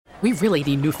We really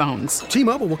need new phones.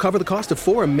 T-Mobile will cover the cost of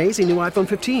 4 amazing new iPhone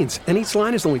 15s, and each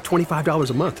line is only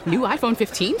 $25 a month. New iPhone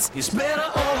 15s? It's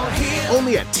better over here.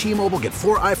 Only at T-Mobile, get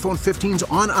 4 iPhone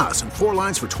 15s on us and 4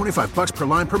 lines for $25 per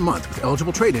line per month with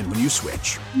eligible trade-in when you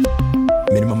switch.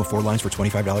 Minimum of 4 lines for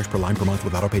 $25 per line per month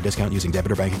with autopay discount using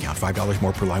debit or bank account. $5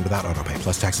 more per line without autopay,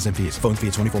 plus taxes and fees. Phone fee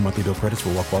at 24 monthly bill credits for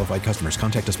well-qualified customers.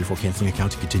 Contact us before canceling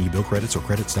account to continue bill credits or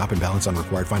credit stop and balance on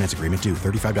required finance agreement due.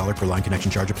 $35 per line connection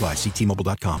charge applies. See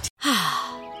T-Mobile.com.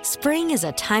 Spring is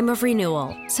a time of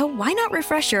renewal, so why not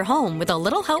refresh your home with a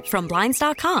little help from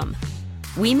Blinds.com?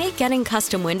 We make getting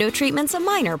custom window treatments a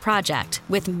minor project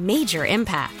with major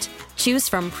impact. Choose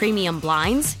from premium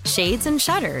blinds, shades, and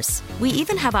shutters. We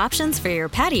even have options for your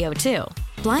patio, too.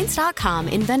 Blinds.com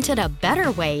invented a better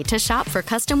way to shop for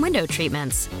custom window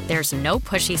treatments. There's no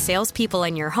pushy salespeople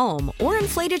in your home or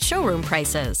inflated showroom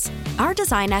prices. Our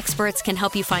design experts can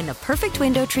help you find the perfect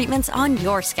window treatments on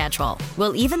your schedule.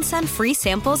 We'll even send free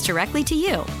samples directly to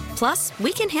you. Plus,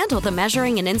 we can handle the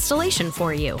measuring and installation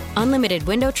for you. Unlimited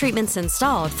window treatments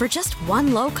installed for just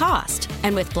one low cost.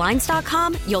 And with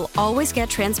Blinds.com, you'll always get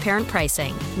transparent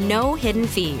pricing. No hidden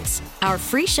fees. Our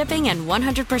free shipping and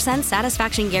 100%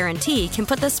 satisfaction guarantee can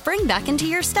put the spring back into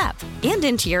your step and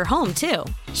into your home, too.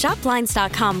 Shop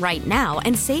Blinds.com right now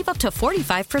and save up to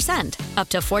 45%. Up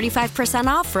to 45%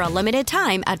 off for a limited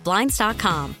time at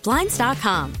Blinds.com.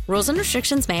 Blinds.com. Rules and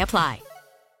restrictions may apply.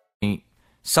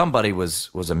 Somebody was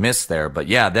amiss there, but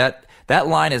yeah, that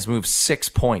line has moved 6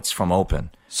 points from open.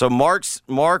 So Mark's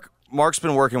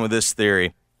been working with this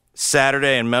theory.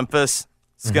 Saturday in Memphis,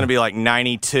 it's going to be like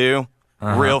 92.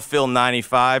 Real feel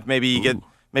 95. Maybe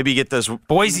you get those.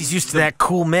 Boise's used to that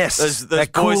cool mist. Those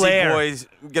that cool Boise air. boys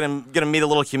gonna meet a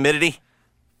little humidity.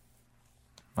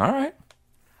 All right.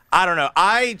 I don't know.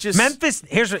 Memphis.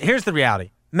 Here's the reality.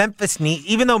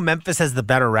 Even though Memphis has the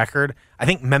better record, I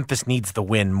think Memphis needs the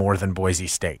win more than Boise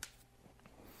State.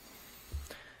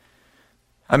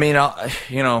 I mean,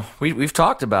 we've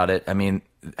talked about it. I mean,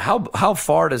 how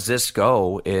far does this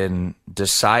go in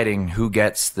deciding who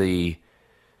gets the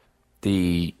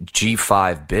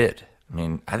G5 bid? I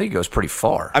mean, I think it goes pretty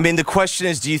far. I mean, the question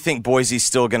is, do you think Boise's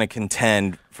still going to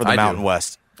contend for the Mountain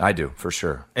West? I do, for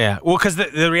sure. Yeah, well, because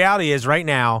the reality is right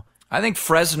now, I think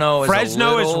Fresno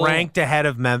is ranked ahead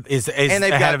of Memphis. And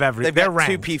ahead of everything. They've They're got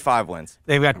ranked. 2 P5 wins.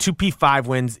 They've got 2 P5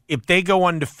 wins. If they go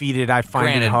undefeated, I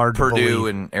find it hard to believe. Purdue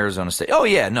and Arizona State. Oh,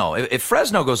 yeah, no. If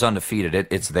Fresno goes undefeated,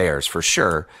 it's theirs for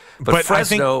sure. But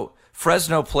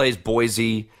Fresno plays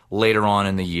Boise later on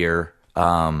in the year.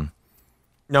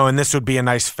 No, and this would be a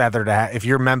nice feather to have. If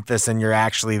you're Memphis and you're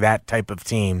actually that type of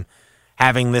team,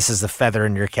 having this as a feather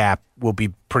in your cap will be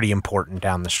pretty important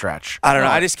down the stretch. I don't know.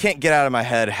 I just can't get out of my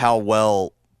head how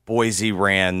well Boise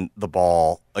ran the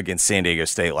ball against San Diego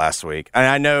State last week. And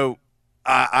I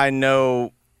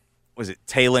know, was it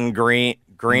Talon Green?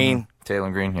 Mm-hmm.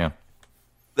 Talon Green, yeah.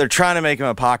 They're trying to make him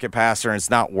a pocket passer, and it's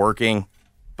not working.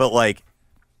 But, like,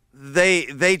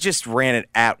 they just ran it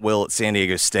at will at San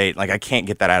Diego State. Like, I can't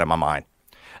get that out of my mind.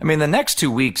 I mean, the next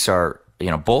 2 weeks are,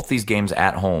 both these games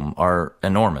at home are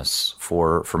enormous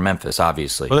for Memphis,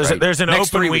 obviously. Well, right? there's an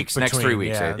next open 3 week weeks. Next 3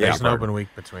 weeks. Yeah, there's an open week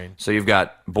between. So you've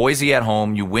got Boise at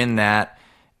home. You win that,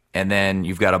 and then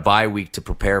you've got a bye week to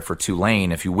prepare for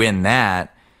Tulane. If you win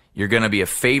that, you're going to be a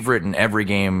favorite in every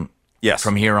game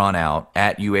from here on out.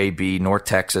 At UAB, North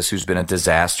Texas, who's been a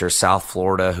disaster, South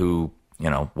Florida, who,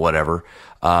 whatever.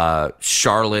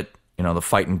 Charlotte, the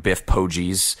fighting Biff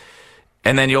Pogies.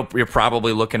 And then you're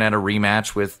probably looking at a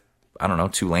rematch with, I don't know,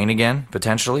 Tulane again,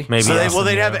 potentially. Maybe. So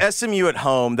they'd have SMU at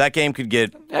home. That game could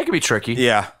be tricky.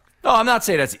 Yeah. No, I'm not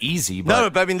saying that's easy. But no,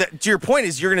 but I mean, to your point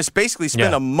is you're going to basically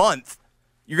spend a month.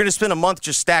 You're going to spend a month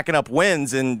just stacking up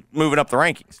wins and moving up the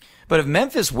rankings. But if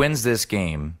Memphis wins this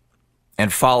game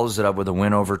and follows it up with a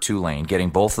win over Tulane,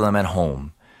 getting both of them at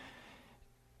home,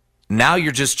 now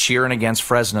you're just cheering against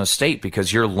Fresno State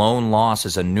because your lone loss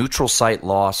is a neutral site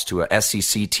loss to a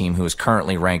SEC team who is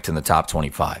currently ranked in the top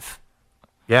 25.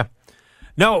 Yeah.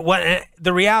 No,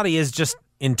 the reality is just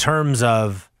in terms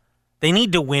of they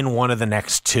need to win one of the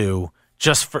next 2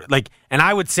 just for and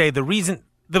I would say the reason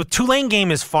the Tulane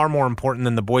game is far more important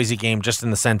than the Boise game just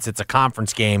in the sense it's a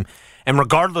conference game. And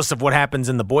regardless of what happens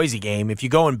in the Boise game, if you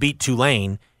go and beat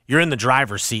Tulane, you're in the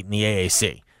driver's seat in the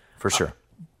AAC. For sure.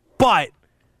 But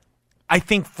I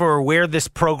think for where this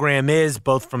program is,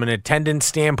 both from an attendance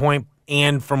standpoint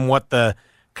and from what the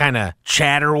kind of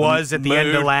chatter was at the end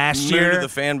of last year. Mood of the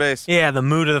fan base. Yeah, the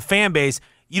mood of the fan base.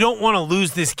 You don't want to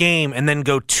lose this game and then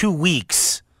go 2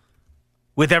 weeks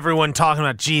with everyone talking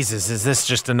about, Jesus, is this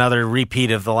just another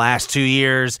repeat of the last 2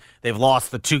 years? They've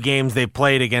lost the 2 games they've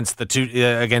played against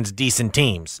against decent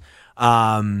teams.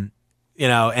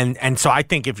 and so I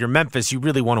think if you're Memphis, you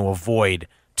really want to avoid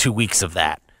 2 weeks of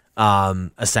that,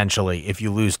 essentially, if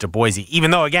you lose to Boise.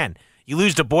 Even though, again, you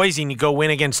lose to Boise and you go win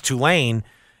against Tulane,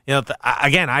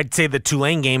 again, I'd say the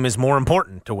Tulane game is more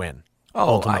important to win.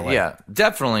 Yeah,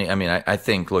 definitely. I mean, I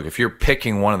think, look, if you're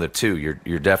picking one of the two,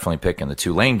 you're definitely picking the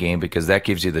Tulane game because that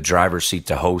gives you the driver's seat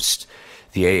to host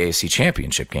the AAC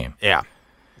championship game. Yeah.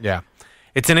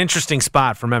 It's an interesting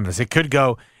spot for Memphis. It could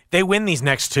go, they win these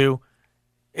next two,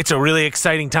 it's a really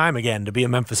exciting time again to be a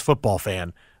Memphis football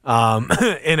fan.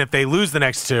 And if they lose the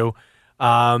next two,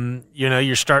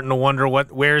 you're starting to wonder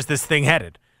where's this thing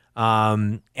headed.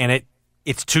 And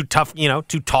it's two tough,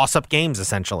 two toss-up games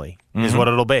essentially is what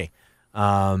it'll be.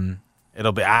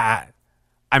 It'll be.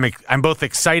 I'm both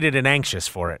excited and anxious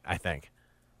for it. I think.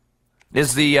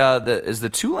 Is the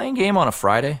Tulane game on a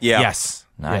Friday? Yeah. Yes.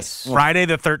 Nice. Yes. Friday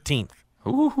the 13th.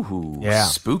 Ooh. Yeah.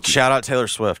 Spooky. Shout out Taylor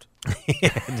Swift.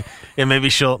 Yeah. Maybe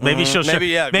she'll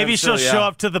show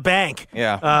up to the bank.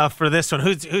 Yeah. For this one,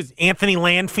 who's Anthony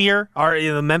Landfear,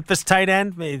 the Memphis tight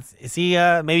end? Is he?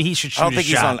 Maybe he should shoot. I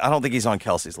don't think he's on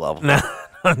Kelsey's level. No.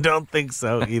 I don't think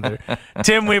so either.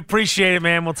 Tim, we appreciate it,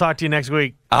 man. We'll talk to you next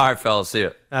week. All right, fellas. See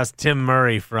you. That's Tim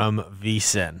Murray from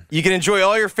VSiN. You can enjoy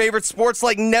all your favorite sports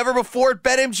like never before at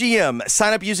BetMGM.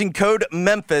 Sign up using code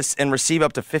MEMPHIS and receive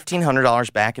up to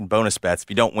 $1,500 back in bonus bets if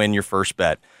you don't win your first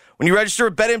bet. When you register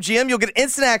at BetMGM, you'll get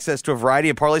instant access to a variety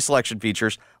of parlay selection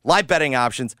features, live betting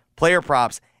options, player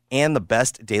props, and the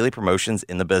best daily promotions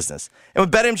in the business. And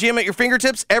with BetMGM at your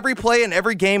fingertips, every play and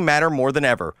every game matter more than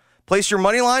ever. Place your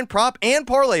moneyline, prop, and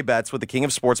parlay bets with the king of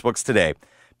sportsbooks today.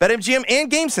 BetMGM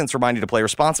and GameSense remind you to play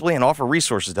responsibly and offer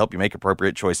resources to help you make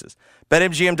appropriate choices.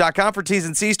 BetMGM.com for T's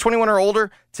and C's, 21 or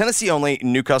older, Tennessee only,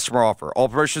 new customer offer. All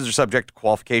promotions are subject to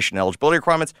qualification and eligibility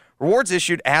requirements. Rewards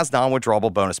issued as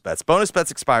non-withdrawable bonus bets. Bonus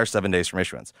bets expire 7 days from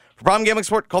issuance. For problem gambling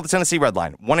support, call the Tennessee Red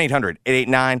Line,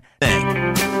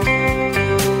 1-800-889-THANK.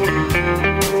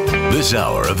 This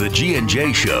hour of the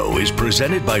G&J Show is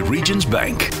presented by Regions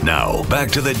Bank. Now,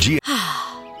 back to the G.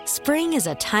 Spring is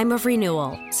a time of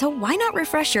renewal, so why not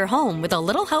refresh your home with a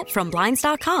little help from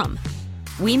Blinds.com?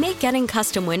 We make getting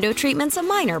custom window treatments a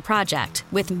minor project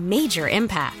with major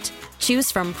impact.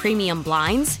 Choose from premium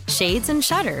blinds, shades, and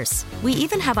shutters. We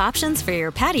even have options for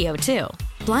your patio, too.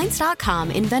 Blinds.com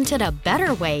invented a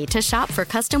better way to shop for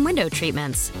custom window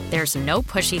treatments. There's no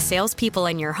pushy salespeople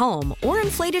in your home or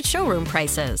inflated showroom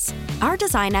prices. Our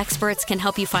design experts can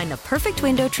help you find the perfect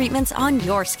window treatments on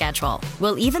your schedule.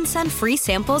 We'll even send free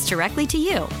samples directly to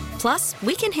you. Plus,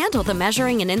 we can handle the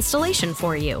measuring and installation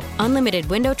for you. Unlimited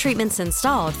window treatments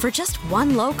installed for just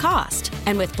one low cost.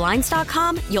 And with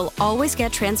Blinds.com, you'll always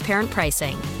get transparent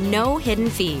pricing. No hidden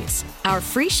fees. Our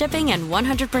free shipping and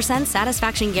 100%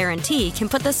 satisfaction guarantee can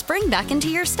put the spring back into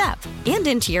your step and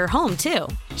into your home, too.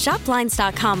 Shop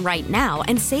Blinds.com right now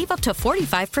and save up to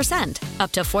 45%.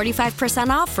 Up to 45%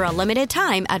 off for a limited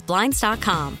time at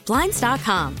Blinds.com.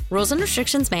 Blinds.com. Rules and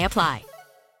restrictions may apply.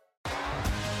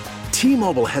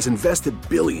 T-Mobile has invested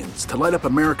billions to light up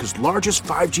America's largest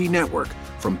 5G network,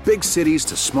 from big cities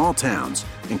to small towns,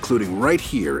 including right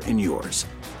here in yours.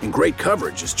 And great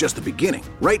coverage is just the beginning.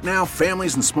 Right now,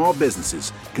 families and small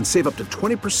businesses can save up to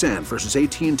 20% versus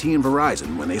AT&T and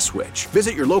Verizon when they switch.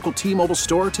 Visit your local T-Mobile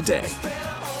store today.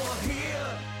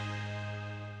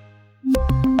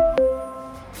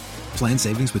 Plan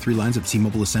savings with 3 lines of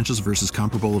T-Mobile Essentials versus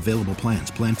comparable available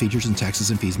plans. Plan features and taxes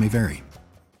and fees may vary.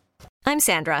 I'm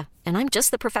Sandra, and I'm just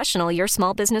the professional your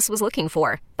small business was looking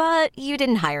for. But you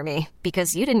didn't hire me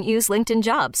because you didn't use LinkedIn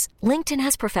Jobs. LinkedIn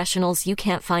has professionals you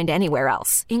can't find anywhere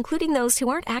else, including those who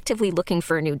aren't actively looking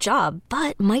for a new job,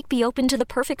 but might be open to the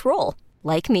perfect role,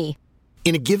 like me.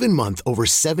 In a given month, over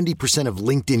 70% of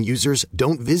LinkedIn users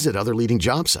don't visit other leading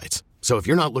job sites. So if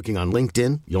you're not looking on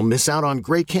LinkedIn, you'll miss out on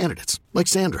great candidates, like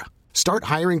Sandra. Start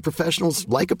hiring professionals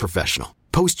like a professional.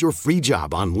 Post your free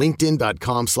job on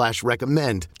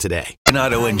linkedin.com/recommend today.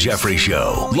 Renato and Jeffrey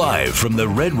Show, live from the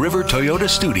Red River Toyota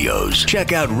Studios.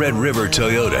 Check out Red River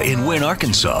Toyota in Wynn,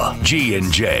 Arkansas.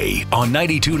 G&J on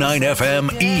 92.9 FM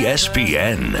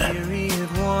ESPN.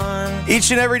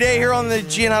 Each and every day here on the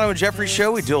Giannato and Jeffrey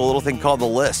Show, we do a little thing called The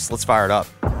List. Let's fire it up.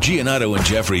 Giannato and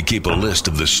Jeffrey keep a list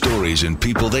of the stories and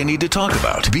people they need to talk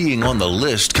about. Being on the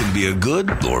list can be a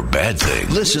good or bad thing.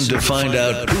 Listen to find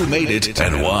out who made it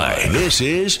and why. This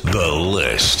is The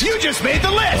List. You just made the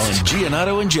list! On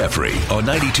Giannato and Jeffrey on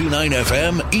 92.9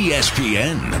 FM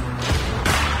ESPN.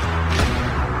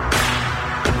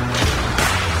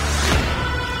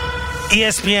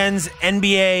 ESPN's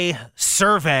NBA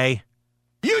survey.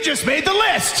 You just made the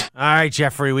list! All right,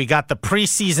 Jeffrey, we got the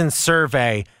preseason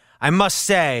survey. I must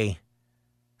say,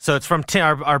 So it's from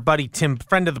our buddy Tim,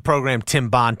 friend of the program, Tim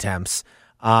Bontemps.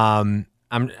 I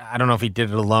don't know if he did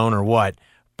it alone or what,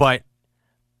 but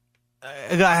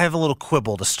I have a little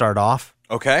quibble to start off.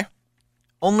 Okay.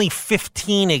 Only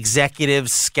 15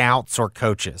 executives, scouts, or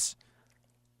coaches.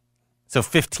 So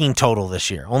 15 total this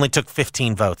year. Only took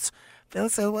 15 votes.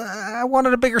 So I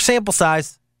wanted a bigger sample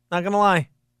size. Not going to lie.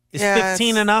 Is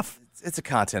 15 enough? It's a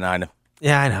content item.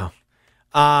 Yeah, I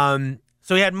know.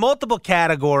 So we had multiple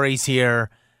categories here.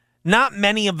 Not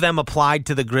many of them applied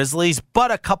to the Grizzlies, but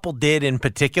a couple did in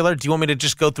particular. Do you want me to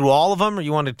just go through all of them, or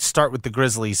you want to start with the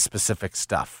Grizzlies specific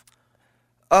stuff?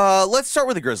 Let's start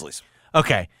with the Grizzlies.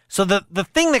 Okay. So the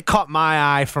thing that caught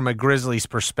my eye from a Grizzlies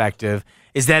perspective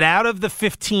is that out of the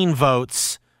 15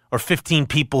 votes, or 15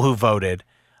 people who voted,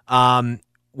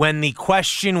 when the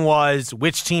question was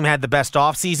which team had the best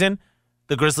offseason,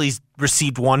 the Grizzlies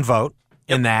received 1 vote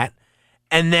in that.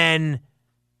 And then,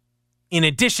 in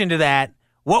addition to that,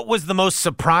 what was the most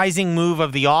surprising move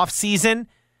of the offseason?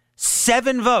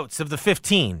 7 votes of the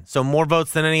 15, so more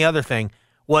votes than any other thing,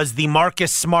 was the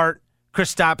Marcus Smart,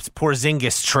 Kristaps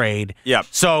Porzingis trade. Yep.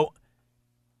 So,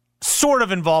 sort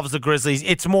of involves the Grizzlies.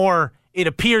 It's more, it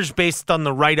appears based on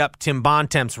the write-up Tim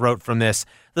Bontemps wrote from this,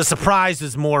 the surprise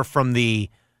is more from the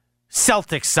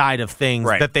Celtics side of things,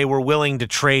 right, that they were willing to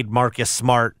trade Marcus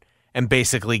Smart and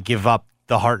basically give up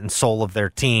the heart and soul of their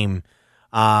team.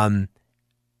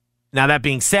 Now, that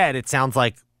being said, it sounds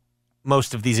like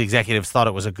most of these executives thought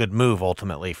it was a good move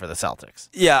ultimately for the Celtics.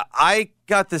 Yeah, I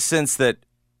got the sense that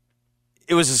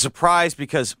it was a surprise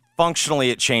because functionally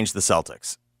it changed the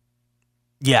Celtics.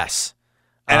 Yes.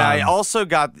 And I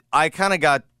kind of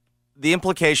got, the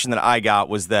implication that I got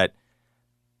was that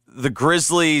the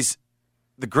Grizzlies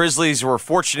were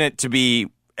fortunate to be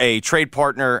a trade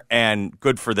partner and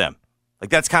good for them. Like,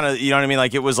 that's kind of, you know what I mean?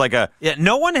 Like, it was like a... Yeah,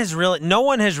 no one has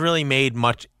really made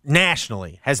much,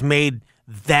 nationally, has made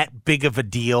that big of a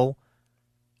deal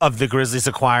of the Grizzlies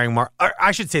acquiring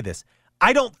I should say this.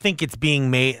 I don't think it's being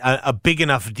made, a big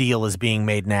enough deal is being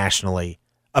made nationally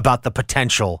about the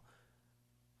potential.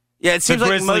 Yeah, it seems the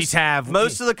like Grizzlies have...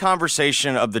 Most of the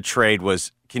conversation of the trade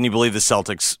was, can you believe the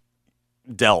Celtics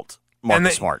dealt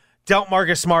Marcus Smart? Dealt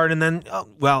Marcus Smart, and then,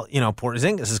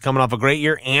 Porzingis is coming off a great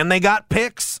year, and they got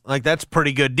picks. Like, that's a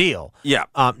pretty good deal. Yeah.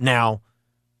 Now,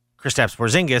 Kristaps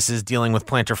Porzingis is dealing with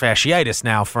plantar fasciitis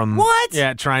now from... What?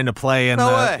 Yeah, trying to play in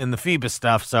the FIBA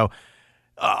stuff. So,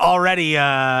 already...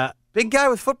 big guy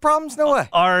with foot problems? No way.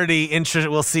 Already interested.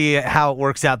 We'll see how it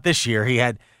works out this year. He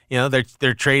had,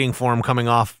 they're trading for him coming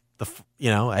off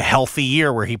a healthy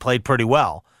year where he played pretty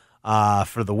well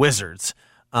for the Wizards.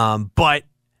 But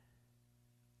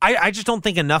I just don't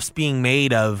think enough's being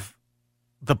made of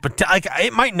the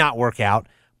it might not work out,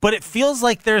 but it feels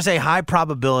like there's a high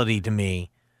probability to me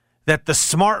that the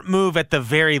Smart move, at the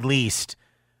very least,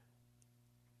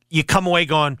 you come away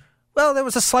going, well,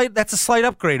 that's a slight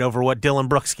upgrade over what Dylan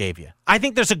Brooks gave you. I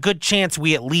think there's a good chance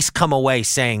we at least come away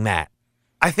saying that.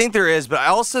 I think there is, but I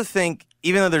also think,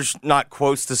 even though there's not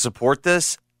quotes to support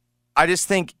this, I just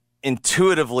think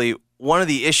intuitively one of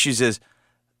the issues is,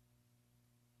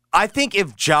 I think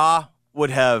if Ja would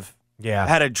have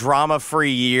had a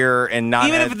drama-free year and not...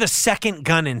 Even if the second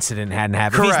gun incident hadn't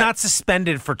happened. If he's not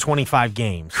suspended for 25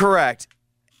 games. Correct.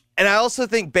 And I also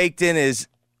think baked in is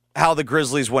how the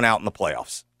Grizzlies went out in the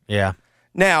playoffs. Yeah.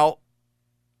 Now,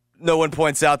 no one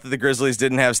points out that the Grizzlies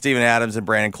didn't have Steven Adams and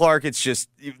Brandon Clark. It's just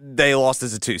they lost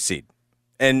as a 2 seed.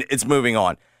 And it's moving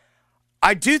on.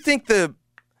 I do think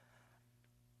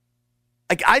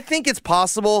I think it's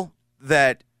possible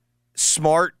that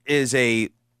Smart is a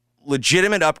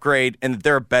legitimate upgrade and that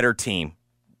they're a better team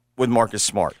with Marcus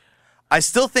Smart. I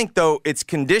still think, though, it's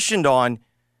conditioned on,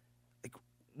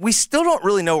 we still don't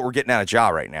really know what we're getting out of Ja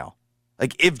right now.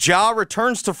 Like, if Ja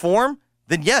returns to form,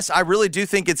 then yes, I really do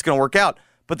think it's going to work out.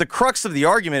 But the crux of the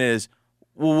argument is,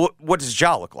 well, what does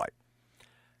Ja look like?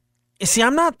 You see,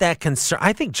 I'm not that concerned.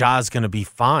 I think Ja's going to be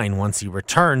fine once he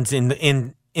returns in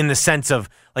the sense of,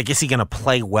 like, is he going to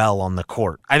play well on the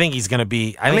court? I think he's going to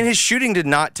be... I mean, his shooting did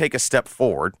not take a step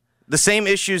forward. The same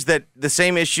issues that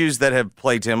have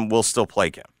plagued him will still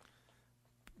plague him.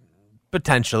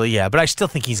 Potentially, yeah. But I still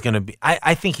think he's going to be...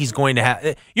 I think he's going to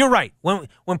have... You're right.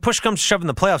 When push comes to shove in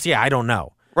the playoffs, yeah, I don't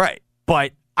know. Right.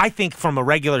 But I think from a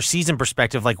regular season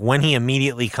perspective, like when he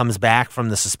immediately comes back from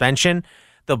the suspension,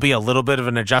 there'll be a little bit of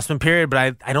an adjustment period,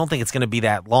 but I don't think it's going to be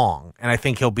that long. And I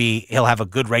think he'll have a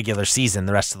good regular season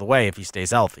the rest of the way if he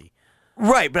stays healthy.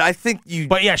 Right, but I think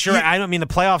But yeah, sure. I don't mean the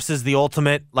playoffs is the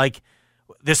ultimate, like,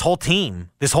 this whole team,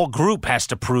 this whole group has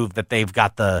to prove that they've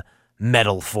got the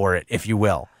medal for it, if you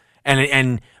will.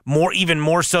 And even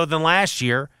more so than last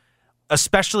year,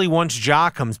 especially once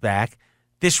Ja comes back,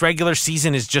 this regular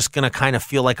season is just going to kind of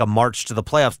feel like a march to the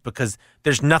playoffs because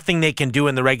there's nothing they can do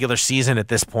in the regular season at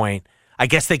this point. I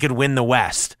guess they could win the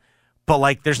West, but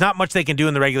like there's not much they can do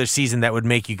in the regular season that would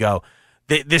make you go,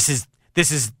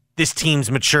 this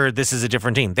team's matured. This is a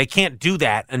different team. They can't do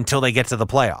that until they get to the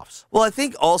playoffs. Well, I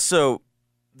think also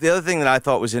the other thing that I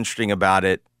thought was interesting about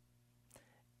it,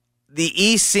 the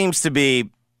East seems to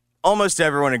be, almost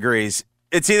everyone agrees,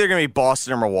 it's either going to be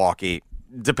Boston or Milwaukee,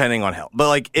 depending on health. But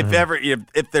like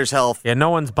if there's health, yeah, no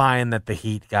one's buying that the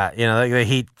Heat got. The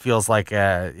Heat feels like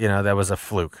that was a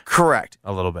fluke. Correct,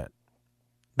 a little bit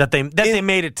that they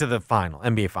made it to the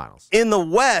NBA Finals. In the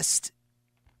West,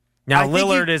 now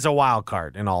Lillard is a wild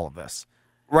card in all of this.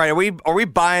 Right? Are we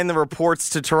buying the reports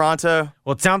to Toronto?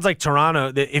 Well, it sounds like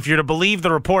Toronto. If you're to believe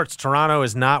the reports, Toronto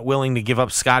is not willing to give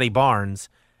up Scotty Barnes,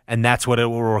 and that's what it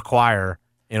will require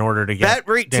in order to get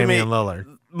Damian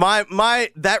Lillard.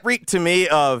 That reeked to me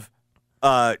of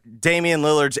Damian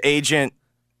Lillard's agent.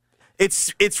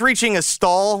 It's reaching a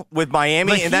stall with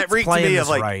Miami, and that reeked to me of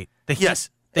like right.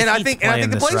 I think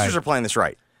the Blazers are playing this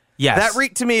right. Yes, that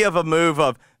reeked to me of a move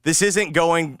of this isn't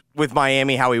going with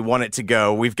Miami how we want it to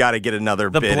go. We've got to get another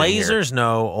bid in here. The Blazers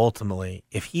know ultimately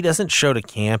if he doesn't show to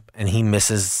camp and he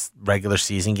misses regular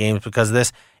season games because of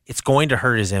this, it's going to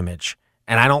hurt his image.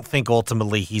 And I don't think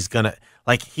ultimately he's going to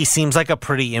he seems like a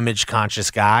pretty image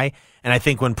conscious guy. And I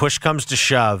think when push comes to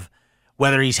shove,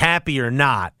 whether he's happy or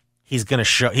not, he's going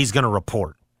to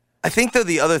report. I think though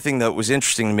the other thing that was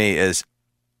interesting to me is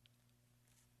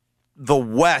the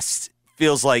West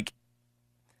feels like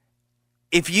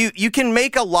if you can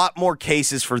make a lot more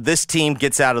cases for this team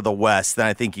gets out of the West than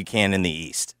I think you can in the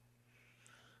East.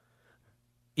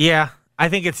 Yeah, I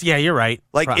think you're right.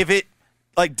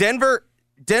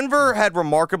 Denver had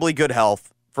remarkably good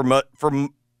health for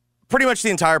pretty much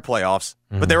the entire playoffs,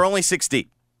 but they were only 6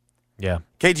 deep. Yeah.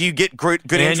 Okay, do you get good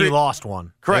injury? And you lost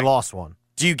one. Correct. They lost one.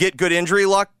 Do you get good injury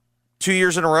luck 2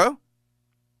 years in a row?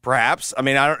 Perhaps. I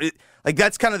mean,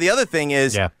 that's kind of the other thing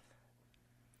is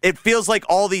it feels like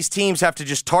all these teams have to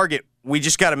just target. We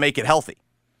just got to make it healthy.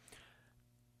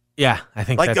 Yeah, I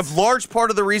think a large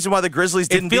part of the reason why the Grizzlies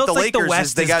didn't beat the Lakers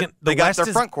is they got their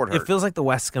front court hurt. It feels like the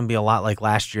West is going to be a lot like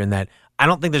last year in that I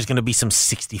don't think there's going to be some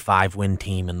 65-win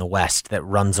team in the West that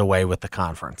runs away with the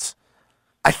conference.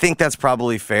 I think that's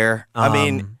probably fair.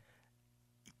 We'll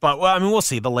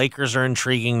see. The Lakers are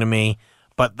intriguing to me.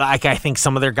 But I think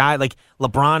some of their guys, like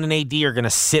LeBron and AD, are going to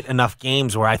sit enough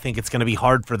games where I think it's going to be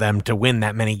hard for them to win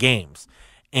that many games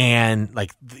and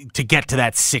to get to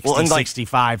that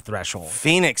 65 threshold.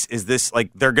 Phoenix is this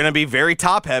they're going to be very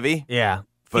top heavy. Yeah,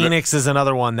 Phoenix is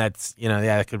another one that's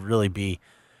that could really be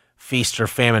feast or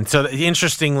famine. So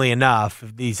interestingly enough,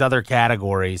 these other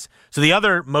categories. So the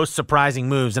other most surprising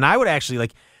moves, and I would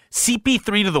actually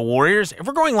CP3 to the Warriors. If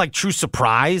we're going true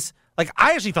surprise.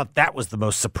 I actually thought that was the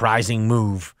most surprising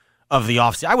move of the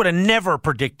offseason. I would have never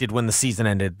predicted when the season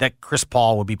ended that Chris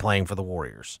Paul would be playing for the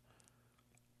Warriors.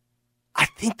 I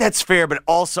think that's fair, but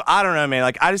also, I don't know,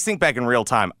 man. I just think back in real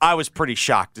time, I was pretty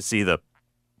shocked to see the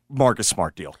Marcus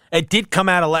Smart deal. It did come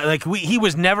out of he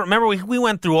was never. Remember, we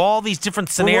went through all these different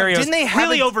scenarios. Didn't they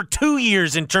have over 2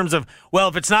 years in terms of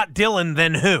if it's not Dylan,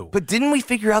 then who? But didn't we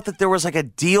figure out that there was a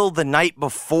deal the night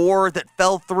before that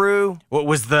fell through? What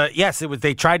was it was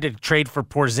they tried to trade for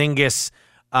Porzingis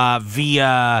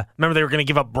via. Remember, they were going to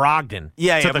give up Brogdon.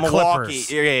 To the Milwaukee.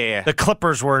 Clippers. Yeah. The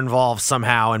Clippers were involved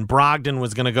somehow, and Brogdon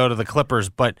was going to go to the Clippers,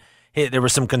 but there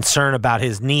was some concern about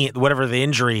his knee, whatever the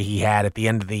injury he had at the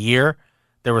end of the year.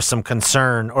 There was some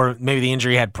concern, or maybe the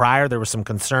injury he had prior. There was some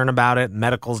concern about it.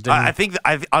 Medicals didn't.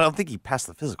 I don't think he passed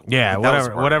the physical. Yeah,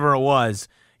 whatever it was.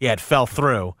 Yeah, it fell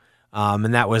through,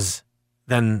 and that was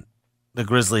then the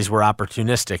Grizzlies were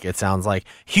opportunistic. It sounds like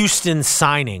Houston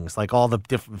signings, all the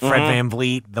different Fred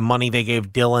VanVleet, the money they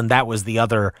gave Dylan. That was the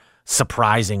other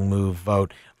surprising move.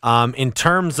 Vote in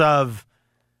terms of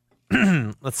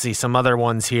let's see some other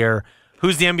ones here.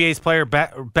 Who's the NBA's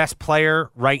best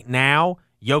player right now?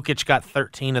 Jokic got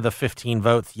 13 of the 15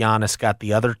 votes. Giannis got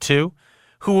the other 2.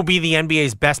 Who will be the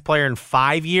NBA's best player in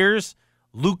 5 years?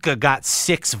 Luka got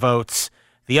 6 votes.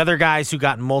 The other guys who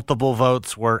got multiple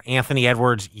votes were Anthony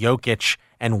Edwards, Jokic,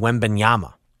 and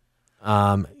Wembanyama.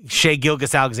 Shai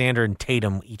Gilgeous-Alexander and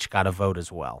Tatum each got a vote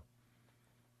as well.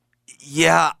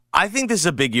 Yeah, I think this is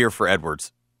a big year for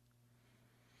Edwards.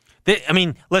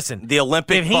 Listen. The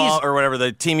Olympic bum, or whatever,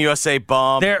 the Team USA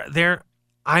bum.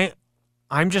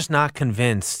 I'm just not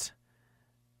convinced.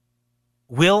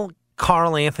 Will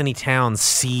Karl Anthony Towns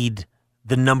cede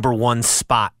the number 1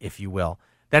 spot, if you will?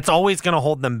 That's always going to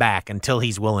hold them back until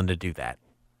he's willing to do that.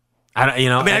 I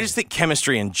just think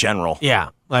chemistry in general. Yeah.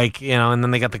 Like, and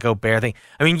then they got the Gobert thing.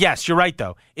 I mean, yes, you're right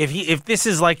though. If this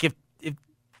is like if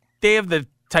they have the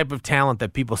type of talent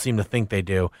that people seem to think they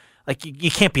do, like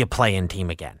you can't be a play-in team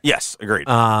again. Yes, agreed.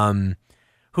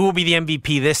 Who will be the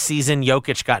MVP this season?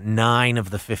 Jokic got 9 of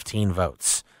the 15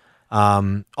 votes.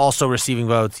 Also receiving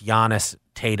votes: Giannis,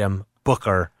 Tatum,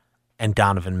 Booker, and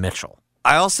Donovan Mitchell.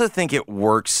 I also think it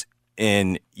works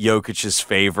in Jokic's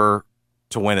favor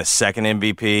to win a second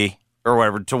MVP or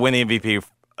whatever, to win the MVP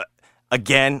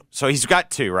again. So he's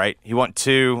got 2, right? He won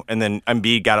 2, and then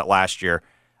Embiid got it last year.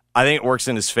 I think it works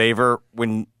in his favor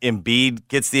when Embiid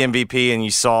gets the MVP, and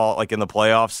you saw, like, in the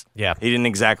playoffs, he didn't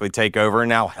exactly take over.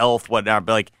 Now health, whatnot,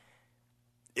 but, like,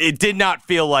 it did not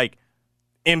feel like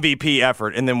MVP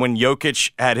effort. And then when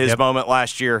Jokic had his moment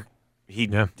last year, he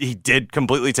did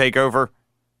completely take over.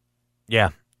 Yeah.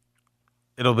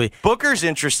 It'll be. Booker's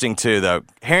interesting, too, though.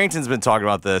 Harrington's been talking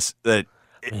about this, that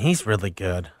he's really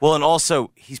good. Well, and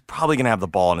also, he's probably going to have the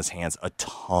ball in his hands a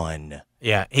ton.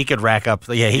 Yeah, he could rack up.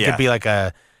 Yeah, he could be like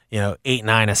a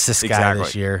 8-9 assist guy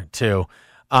this year too.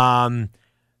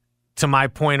 To my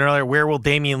point earlier, where will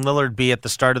Damian Lillard be at the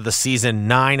start of the season?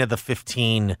 9 of the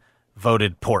 15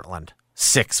 voted Portland.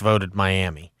 6 voted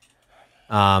Miami.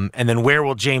 And then where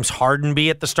will James Harden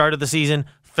be at the start of the season?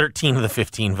 13 of the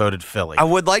 15 voted Philly. I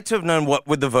would like to have known what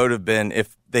would the vote have been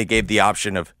if they gave the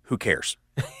option of who cares.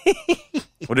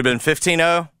 Would it have been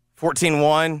 15-0,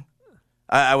 14-1?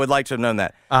 I would like to have known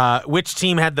that. Which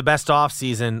team had the best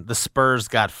offseason? The Spurs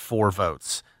got 4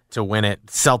 votes to win it.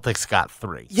 Celtics got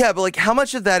 3. Yeah, but like, how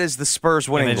much of that is the Spurs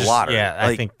winning the lottery? Yeah,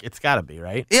 I think it's got to be,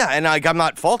 right? Yeah, and I'm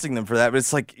not faulting them for that, but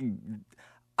it's like,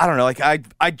 I don't know. Like,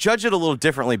 I judge it a little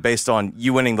differently based on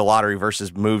you winning the lottery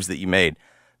versus moves that you made.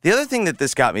 The other thing that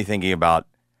this got me thinking about,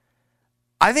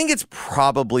 I think it's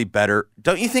probably better.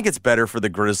 Don't you think it's better for the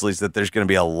Grizzlies that there's going to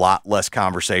be a lot less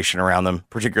conversation around them,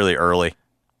 particularly early?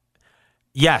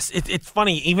 Yes, it's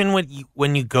funny. Even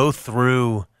when you go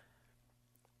through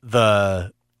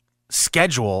the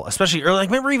schedule, especially early, like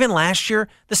remember even last year,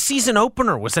 the season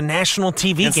opener was a national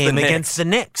TV game against the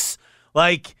Knicks.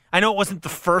 Like, I know it wasn't the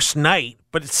first night,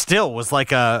 but it still was like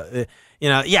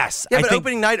yes. Yeah, but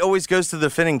opening night always goes to the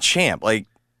defending champ. Like,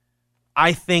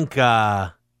 I think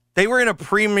they were in a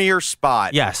premier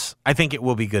spot. Yes, I think it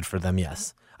will be good for them,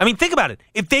 yes. I mean, think about it.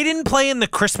 If they didn't play in the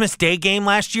Christmas Day game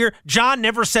last year, John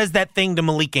never says that thing to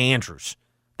Malika Andrews.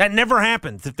 That never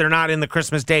happens if they're not in the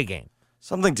Christmas Day game.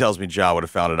 Something tells me Ja would have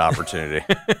found an opportunity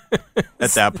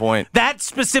at that point. That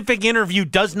specific interview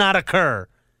does not occur.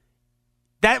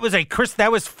 That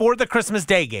was for the Christmas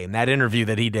Day game, that interview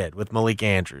that he did with Malika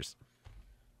Andrews.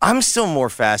 I'm still more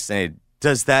fascinated.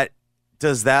 Does that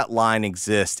line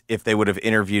exist if they would have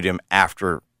interviewed him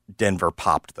after Denver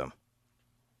popped them?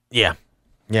 Yeah.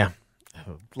 Yeah.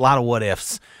 A lot of what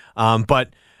ifs. But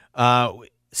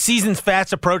season's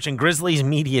fast approaching. Grizzlies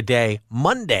Media Day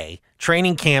Monday.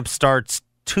 Training camp starts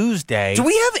Tuesday. Do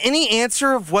we have any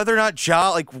answer of whether or not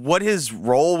Ja, like what his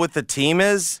role with the team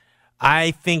is?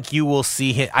 I think you will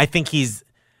see him. I think he's,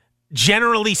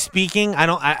 generally speaking,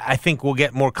 I think we'll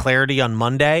get more clarity on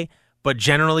Monday, but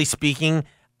generally speaking,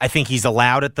 I think he's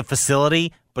allowed at the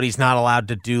facility, but he's not allowed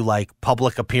to do like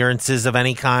public appearances of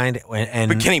any kind. And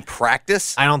but can he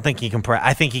practice? I don't think he can.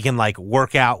 I think he can like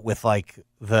work out with like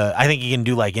I think he can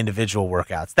do like individual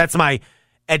workouts. That's my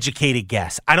educated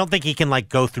guess. I don't think he can like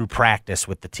go through practice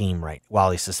with the team right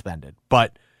while he's suspended.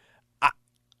 But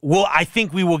I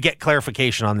think we will get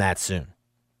clarification on that soon.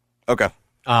 Okay,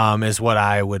 is what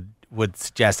I would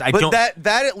suggest. That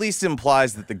at least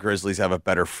implies that the Grizzlies have a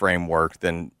better framework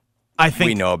than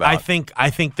we know about. I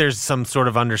think there's some sort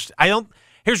of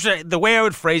Here's the way I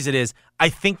would phrase it is, I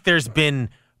think there's been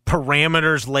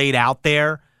parameters laid out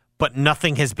there, but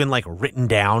nothing has been like written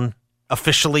down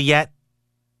officially yet.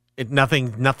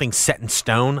 Nothing set in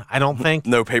stone, I don't think.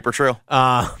 No paper trail.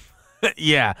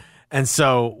 Yeah. And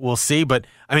so we'll see. But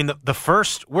I mean, the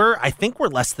first, I think we're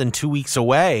less than 2 weeks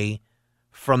away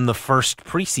from the first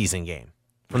preseason game,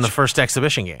 from the first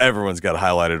exhibition game. Everyone's got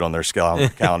highlighted on their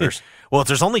calendars. Well,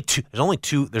 there's only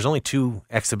two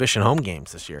exhibition home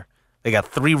games this year. They got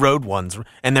 3 road ones,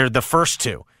 and they're the first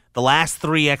 2. The last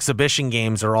 3 exhibition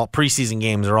games are all preseason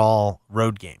games, are all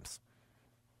road games.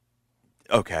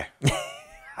 Okay.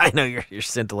 I know you're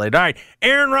scintillated. All right,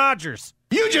 Aaron Rodgers.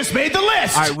 You just made the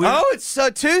list. Right, it's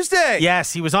Tuesday.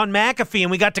 Yes, he was on McAfee,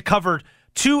 and we got to cover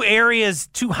 2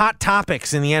 hot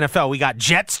topics in the NFL. We got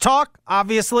Jets talk,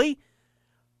 obviously.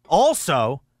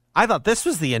 Also, I thought this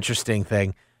was the interesting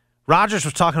thing. Rodgers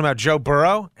was talking about Joe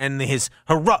Burrow and his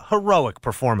heroic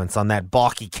performance on that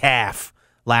balky calf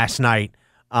last night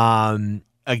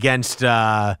against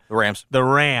the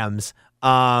Rams.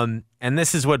 And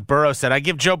this is what Burrow said. I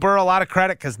give Joe Burrow a lot of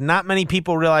credit because not many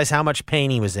people realize how much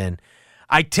pain he was in.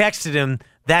 I texted him,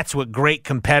 that's what great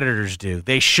competitors do.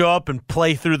 They show up and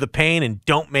play through the pain and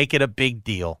don't make it a big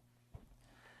deal.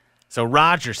 So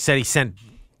Rodgers said he sent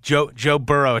Joe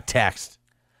Burrow a text.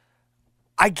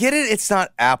 I get it. It's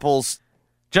not apples.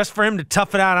 Just for him to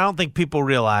tough it out, I don't think people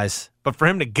realize. But for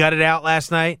him to gut it out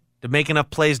last night, to make enough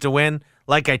plays to win,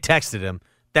 like I texted him,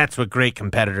 that's what great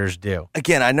competitors do.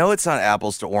 Again, I know it's not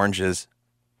apples to oranges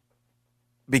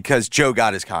because Joe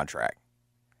got his contract.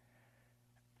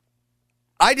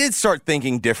 I did start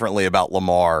thinking differently about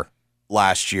Lamar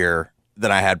last year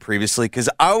than I had previously because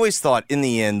I always thought in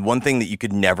the end, one thing that you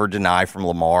could never deny from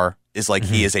Lamar is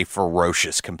he is a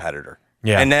ferocious competitor.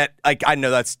 Yeah. And that, I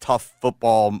know that's tough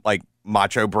football,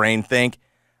 macho brain think.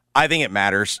 I think it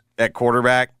matters at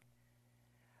quarterback.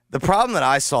 The problem that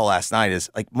I saw last night is,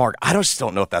 Mark, I just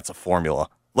don't know if that's a formula.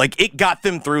 It got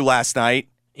them through last night.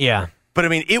 Yeah.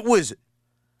 But, it was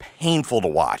painful to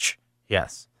watch.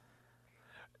 Yes.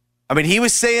 He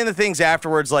was saying the things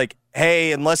afterwards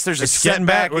hey, unless there's a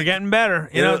setback. We're getting better.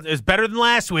 It's better than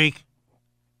last week.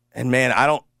 And, man, I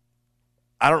don't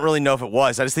really know if it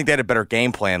was. I just think they had a better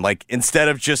game plan. Instead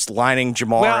of just lining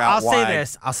Jamar out wide.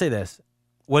 I'll say this.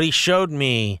 What he showed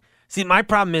me. See, my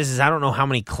problem is I don't know how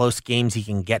many close games he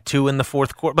can get to in the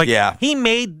fourth quarter. He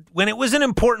made, when it was an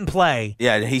important play.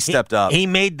 Yeah, he stepped up. He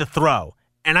made the throw.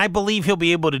 And I believe he'll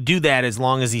be able to do that as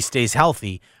long as he stays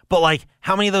healthy. But,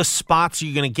 how many of those spots are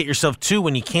you going to get yourself to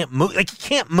when you can't move? You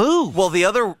can't move. Well, the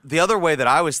other way that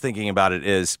I was thinking about it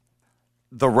is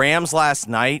the Rams last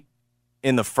night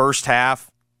in the first half,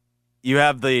 you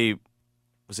have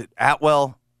was it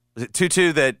Atwell? Was it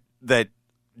Tutu that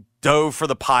dove for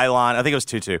the pylon? I think it was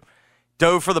Tutu.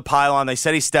 Dove for the pylon. They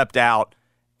said he stepped out.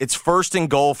 It's 1st and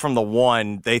goal from the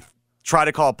 1. They try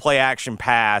to call a play-action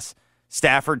pass.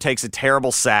 Stafford takes a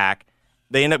terrible sack.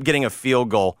 They end up getting a field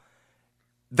goal.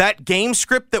 That game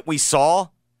script that we saw,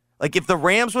 if the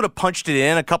Rams would have punched it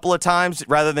in a couple of times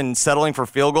rather than settling for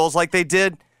field goals like they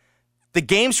did, the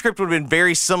game script would have been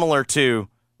very similar to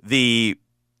the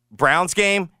Browns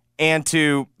game and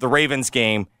to the Ravens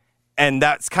game. And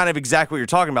that's kind of exactly what you're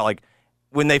talking about.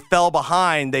 When they fell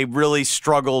behind, they really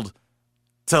struggled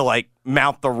to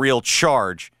mount the real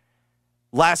charge.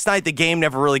 Last night, the game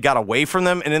never really got away from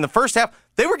them. And in the first half,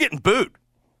 they were getting booed.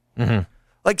 Mm-hmm.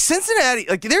 Cincinnati,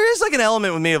 there is an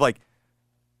element with me of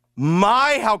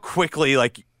how quickly,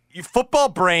 your football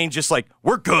brain just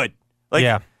we're good.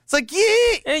 Yeah. It's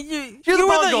you're the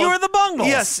Bungles. You were the Bungles.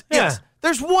 Yes, yes.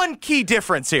 There's one key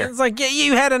difference here. It's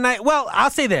you had a night. Well, I'll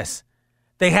say this.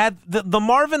 They had the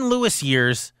Marvin Lewis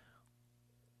years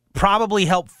probably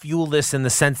helped fuel this in the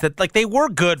sense that they were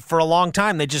good for a long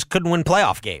time. They just couldn't win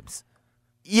playoff games.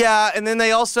 Yeah, and then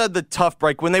they also had the tough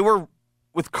break when they were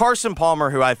with Carson Palmer,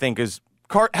 who I think is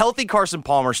healthy. Carson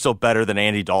Palmer is still better than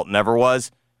Andy Dalton ever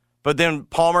was. But then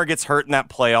Palmer gets hurt in that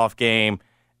playoff game,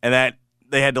 and that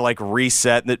they had to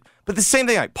reset. But the same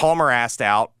thing, Palmer asked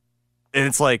out, and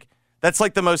it's that's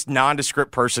the most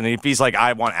nondescript person. And if he's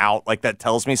I want out, that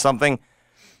tells me something.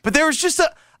 But there was just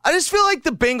I just feel like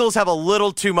the Bengals have a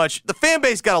little too much. The fan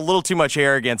base got a little too much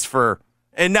arrogance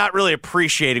and not really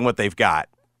appreciating what they've got.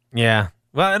 Yeah.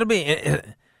 Well, it'll be.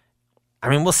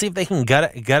 We'll see if they can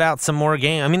gut out some more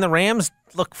game. The Rams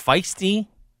look feisty,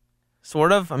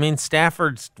 sort of.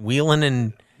 Stafford's wheeling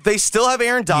and. They still have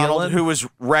Aaron Donald, who was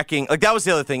wrecking. That was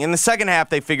the other thing. In the second half,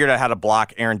 they figured out how to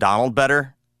block Aaron Donald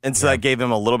better, and so that gave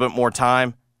him a little bit more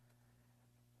time.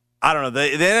 I don't know.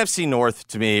 The NFC North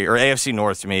to me, or AFC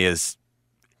North to me, is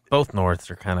both Norths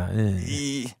are kind of.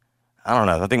 I don't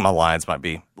know. I think my Lions might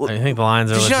be. I think the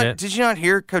Lions are legit. Did you not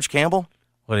hear Coach Campbell?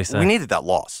 What did he say? We needed that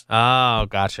loss. Oh,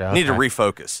 gotcha. Okay. Need to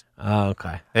refocus. Oh,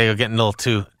 okay. They were getting a little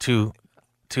too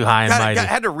high and mighty.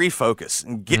 Had to refocus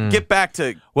and get back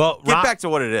to back to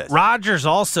what it is. Rodgers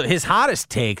also, his hottest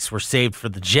takes were saved for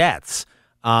the Jets.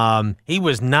 He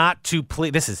was not too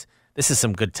pleased. This is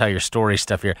some good tell your story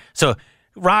stuff here. So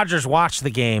Rodgers watched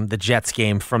the Jets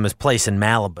game from his place in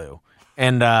Malibu,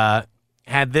 and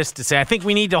had this to say: I think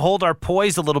we need to hold our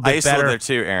poise a little bit better. I used to live there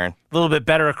too, Aaron. A little bit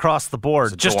better across the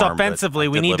board. Just dorm, offensively,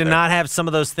 we need to not have some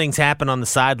of those things happen on the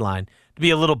sideline. To be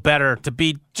a little better,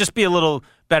 be a little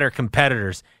better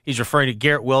competitors. He's referring to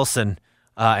Garrett Wilson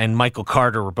and Michael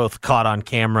Carter were both caught on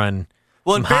camera. And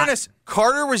in fairness,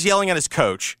 Carter was yelling at his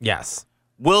coach. Yes.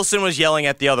 Wilson was yelling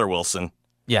at the other Wilson.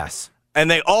 Yes. And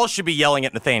they all should be yelling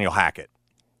at Nathaniel Hackett.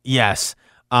 Yes.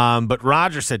 But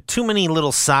Rodgers said too many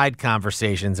little side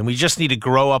conversations, and we just need to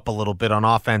grow up a little bit on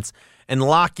offense and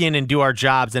lock in and do our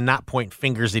jobs and not point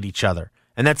fingers at each other.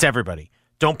 And that's everybody.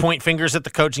 Don't point fingers at the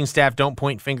coaching staff. Don't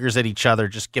point fingers at each other.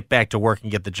 Just get back to work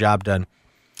and get the job done.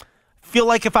 Feel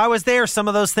like if I was there, some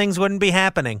of those things wouldn't be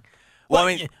happening. Well,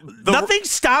 I mean,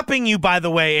 nothing's stopping you, by the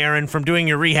way, Aaron, from doing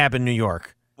your rehab in New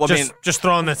York. Well, just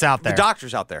throwing this out there. The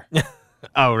doctor's out there.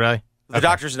 Oh, really? The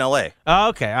doctor's in L.A. Oh,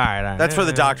 okay. All right. That's for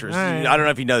the doctors. I don't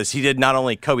know if you know this. He did not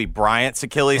only Kobe Bryant's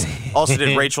Achilles, also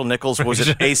did Rachel Nichols. Was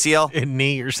it ACL?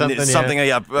 Knee or something? Something.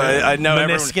 Yeah. I know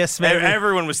meniscus,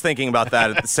 everyone was thinking about that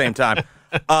at the same time.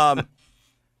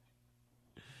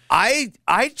 I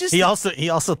just he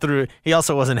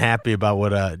also wasn't happy about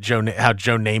what how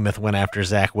Joe Namath went after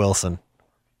Zach Wilson.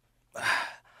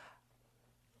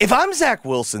 If I'm Zach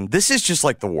Wilson, this is just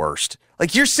like the worst.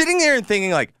 Like you're sitting there and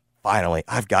thinking like, finally,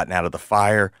 I've gotten out of the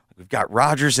fire. We've got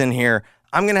Rodgers in here.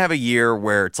 I'm going to have a year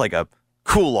where it's like a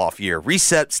cool-off year.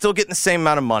 Reset, still getting the same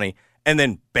amount of money, and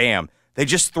then bam, they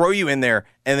just throw you in there,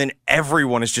 and then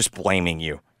everyone is just blaming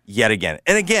you yet again.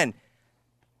 And again,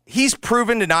 he's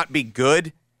proven to not be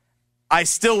good. I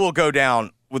still will go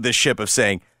down with the ship of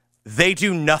saying they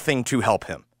do nothing to help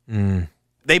him.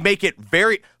 They make it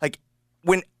very, like,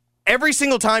 when every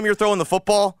single time you're throwing the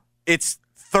football, it's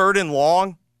 3rd and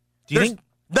long. Do you think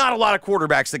not a lot of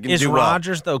quarterbacks that can do well. Is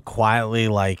Rodgers, though, quietly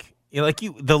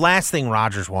the last thing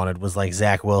Rodgers wanted was like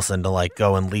Zach Wilson to like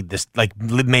go and lead this, like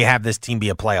may have this team be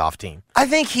a playoff team. I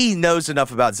think he knows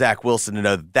enough about Zach Wilson to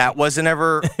know that wasn't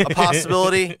ever a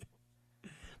possibility.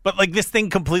 But like this thing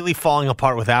completely falling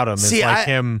apart without him is like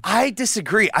him. I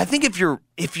disagree. I think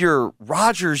if you're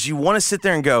Rodgers, you want to sit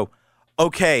there and go,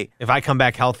 okay, if I come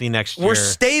back healthy next year, we're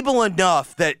stable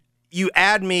enough that you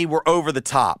add me, we're over the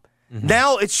top. Mm-hmm.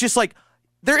 Now it's just like,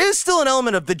 there is still an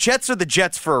element of the Jets are the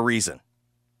Jets for a reason.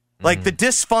 Like the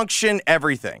dysfunction,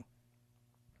 everything.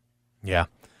 Yeah.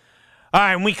 All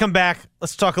right, when we come back,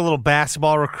 let's talk a little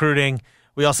basketball recruiting.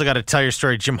 We also got to tell your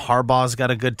story. Jim Harbaugh's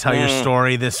got a good tell your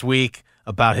story this week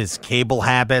about his cable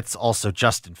habits. Also,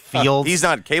 Justin Fields. He's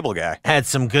not a cable guy. Had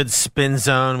some good spin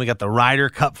zone. We got the Ryder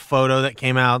Cup photo that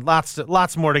came out.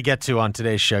 Lots more to get to on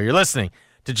today's show. You're listening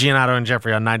to Giannato and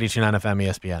Jeffrey on 92.9 FM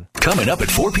ESPN. Coming up at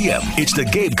 4 p.m., it's the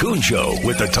Gabe Kuhn Show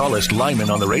with the tallest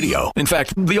lineman on the radio. In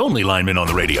fact, the only lineman on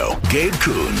the radio, Gabe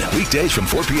Kuhn. Weekdays from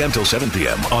 4 p.m. till 7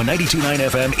 p.m. on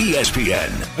 92.9 FM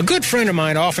ESPN. A good friend of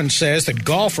mine often says that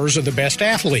golfers are the best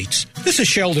athletes. This is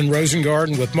Sheldon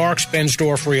Rosengarten with Mark's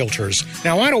Bensdorf Realtors.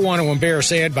 Now, I don't want to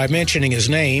embarrass Ed by mentioning his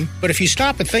name, but if you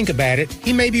stop and think about it,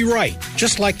 he may be right.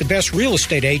 Just like the best real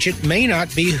estate agent may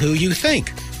not be who you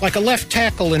think. Like a left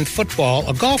tackle in football,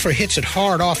 a golfer hits it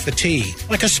hard off the tee.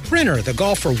 Like a sprinter, the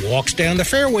golfer walks down the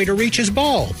fairway to reach his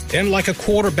ball. Then like a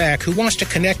quarterback who wants to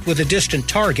connect with a distant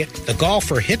target, the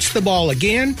golfer hits the ball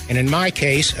again, and in my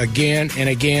case, again and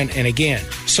again and again.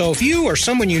 So if you or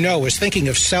someone you know is thinking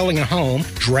of selling a home,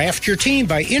 draft your team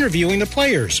by interviewing the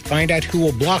players. Find out who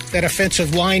will block that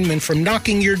offensive lineman from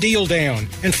knocking your deal down.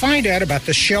 And find out about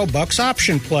the Shell Bucks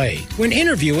option play. When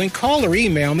interviewing, call or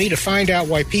email me to find out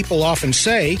why people often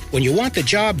say, when you want the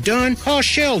job done, call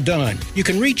Shell Done. You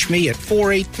can reach me at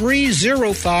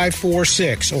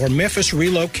 483-0546 or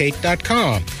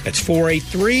memphisrelocate.com. That's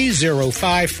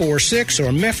 483-0546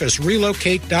 or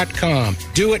memphisrelocate.com.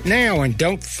 Do it now and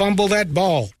don't fumble that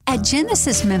ball. At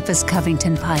Genesis Memphis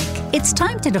Covington Pike, it's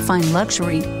time to define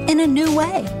luxury in a new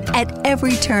way. At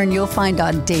every turn, you'll find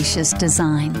audacious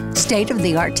design,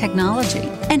 state-of-the-art technology,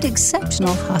 and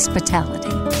exceptional hospitality.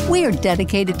 We are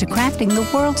dedicated to crafting the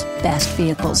world's best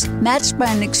vehicles, matched by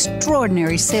an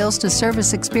extraordinary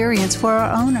sales-to-service experience for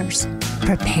our owners.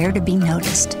 Prepare to be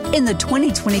noticed in the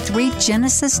 2023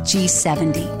 Genesis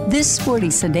G70. This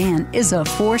sporty sedan is a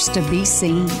force to be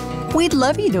seen. We'd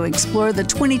love you to explore the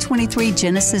 2023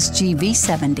 Genesis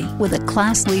GV70 with a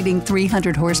class-leading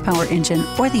 300 horsepower engine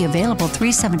or the available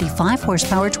 375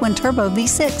 horsepower twin-turbo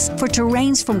V6 for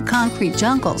terrains from concrete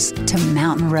jungles to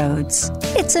mountain roads.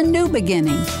 It's a new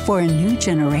beginning for a new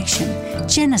generation.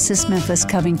 Genesis Memphis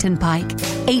Covington Pike,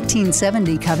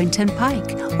 1870 Covington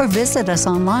Pike, or visit us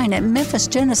online at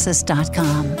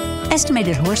memphisgenesis.com.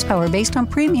 Estimated horsepower based on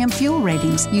premium fuel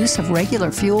ratings. Use of regular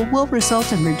fuel will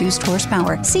result in reduced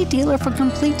horsepower. See dealer for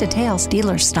complete details.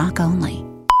 Dealer stock only.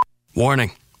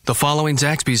 Warning. The following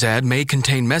Zaxby's ad may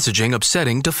contain messaging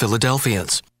upsetting to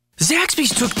Philadelphians.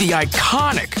 Zaxby's took the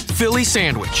iconic Philly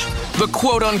sandwich, the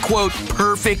quote-unquote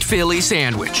perfect Philly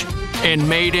sandwich, and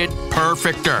made it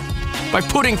perfecter by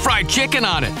putting fried chicken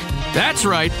on it. That's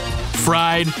right,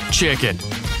 fried chicken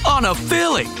on a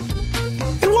Philly.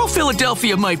 And while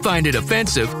Philadelphia might find it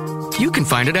offensive, you can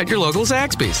find it at your local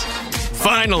Zaxby's.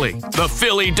 Finally, the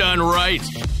Philly done right.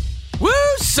 Woo,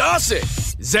 saucy!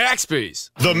 Zaxby's.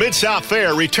 The Mid-South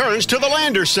Fair returns to the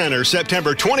Lander Center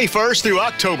September 21st through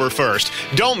October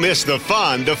 1st. Don't miss the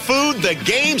fun, the food, the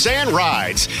games, and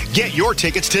rides. Get your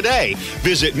tickets today.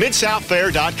 Visit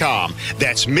MidSouthFair.com.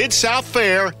 That's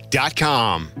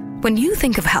MidSouthFair.com. When you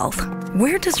think of health,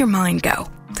 where does your mind go?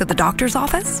 To the doctor's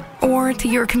office or to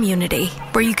your community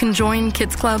where you can join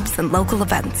kids clubs and local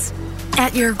events?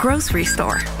 At your grocery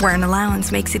store where an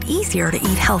allowance makes it easier to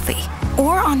eat healthy?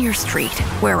 Or on your street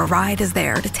where a ride is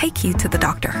there to take you to the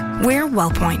doctor? We're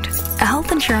WellPoint, a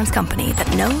health insurance company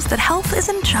that knows that health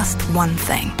isn't just one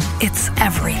thing, it's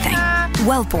everything.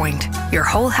 WellPoint, your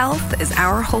whole health is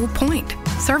our whole point.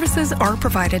 Services are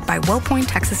provided by WellPoint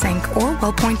Texas Inc. or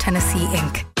WellPoint Tennessee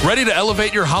Inc. Ready to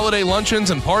elevate your holiday luncheons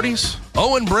and parties?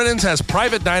 Owen Brennan's has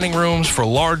private dining rooms for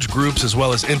large groups as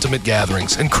well as intimate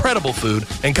gatherings, incredible food,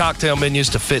 and cocktail menus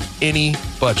to fit any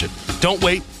budget. Don't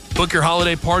wait. Book your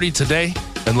holiday party today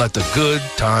and let the good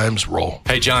times roll.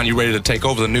 Hey, John, you ready to take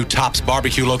over the new Tops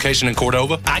Barbecue location in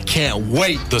Cordova? I can't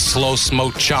wait. The slow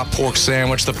smoked chopped pork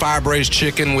sandwich, the fire braised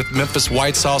chicken with Memphis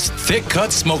white sauce, thick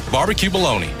cut smoked barbecue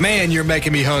bologna. Man, you're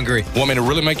making me hungry. Want me to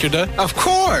really make your day? Of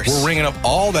course. We're ringing up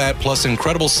all that plus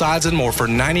incredible sides and more for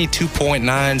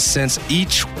 92.9 cents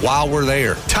each while we're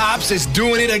there. Tops is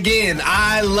doing it again.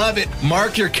 I love it.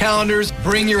 Mark your calendars.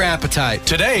 Bring your appetite.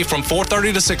 Today from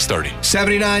 4:30 to 6:30.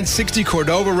 7960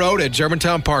 Cordova Road at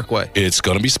Germantown Parkway. It's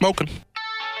going to be smoking.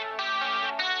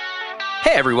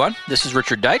 Hey everyone, this is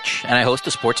Richard Deitch, and I host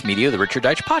the sports media The Richard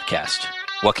Deitch Podcast.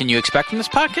 What can you expect from this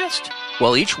podcast?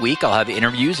 Well, each week I'll have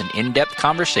interviews and in-depth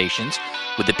conversations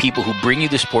with the people who bring you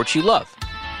the sports you love,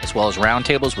 as well as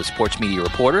roundtables with sports media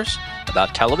reporters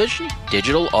about television,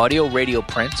 digital, audio, radio,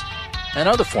 print, and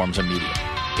other forms of media.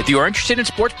 If you are interested in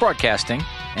sports broadcasting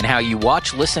and how you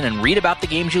watch, listen, and read about the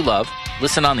games you love,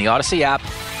 listen on the Odyssey app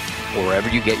or wherever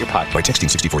you get your podcast. By texting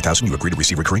 64,000, you agree to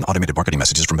receive recurring automated marketing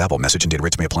messages from Babbel. Message and data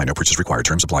rates may apply. No purchase required.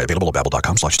 Terms apply. Available at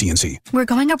babbel.com/TNC. We're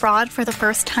going abroad for the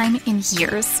first time in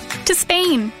years. To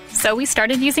Spain. So we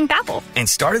started using Babbel. And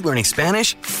started learning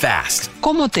Spanish fast.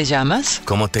 ¿Cómo te llamas?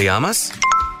 ¿Cómo te llamas?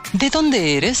 ¿De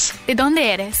dónde eres? ¿De dónde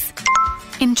eres?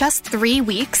 In just 3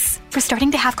 weeks, we're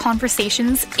starting to have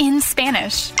conversations in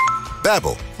Spanish.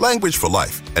 Babbel, language for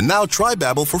life. And now try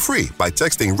Babbel for free by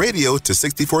texting radio to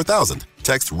 64,000.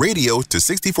 Text radio to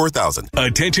 64,000.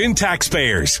 Attention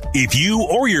taxpayers. If you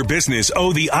or your business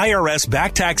owe the IRS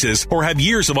back taxes or have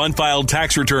years of unfiled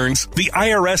tax returns, the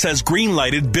IRS has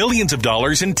green-lighted billions of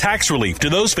dollars in tax relief to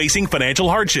those facing financial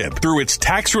hardship through its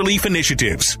tax relief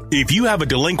initiatives. If you have a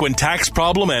delinquent tax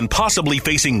problem and possibly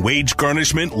facing wage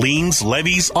garnishment, liens,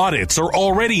 levies, audits, or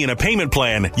already in a payment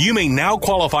plan, you may now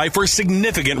qualify for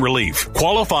significant relief.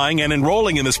 Qualifying and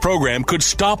enrolling in this program could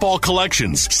stop all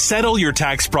collections, settle your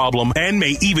tax problem, and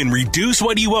may even reduce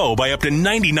what you owe by up to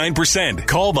 99%.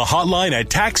 Call the hotline at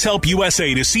Tax Help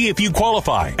USA to see if you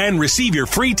qualify and receive your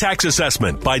free tax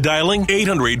assessment by dialing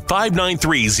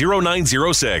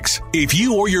 800-593-0906. If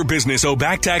you or your business owe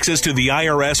back taxes to the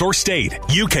IRS or state,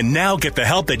 you can now get the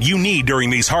help that you need during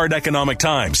these hard economic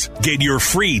times. Get your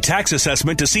free tax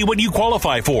assessment to see what you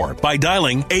qualify for by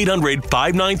dialing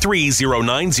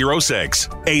 800-593-0906.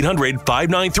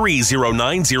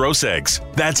 800-593-0906.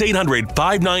 That's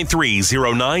 800-593-0906.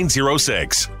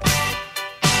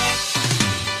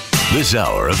 This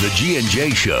hour of the G&J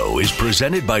Show is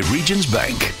presented by Regions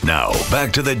Bank. Now,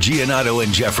 back to the Giannotto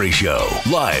and Jeffrey Show,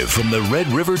 live from the Red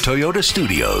River Toyota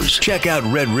Studios. Check out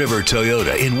Red River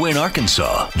Toyota in Wynn,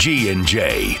 Arkansas.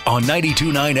 G&J on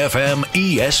 92.9 FM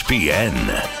ESPN.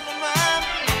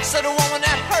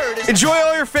 Enjoy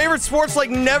all your favorite sports like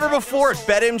never before at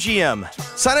BetMGM.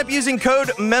 Sign up using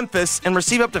code MEMPHIS and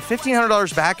receive up to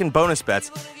 $1,500 back in bonus bets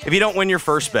if you don't win your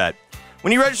first bet.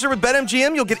 When you register with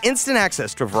BetMGM, you'll get instant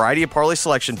access to a variety of parlay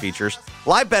selection features,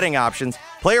 live betting options,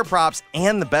 player props,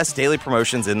 and the best daily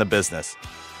promotions in the business.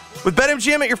 With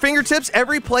BetMGM at your fingertips,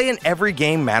 every play and every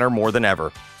game matter more than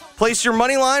ever. Place your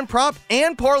money line, prop,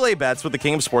 and parlay bets with the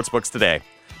king of sportsbooks today.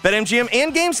 BetMGM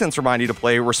and GameSense remind you to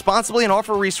play responsibly and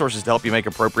offer resources to help you make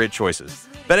appropriate choices.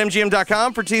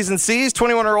 BetMGM.com for T's and C's,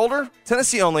 21 or older,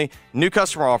 Tennessee only, new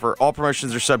customer offer. All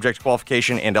promotions are subject to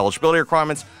qualification and eligibility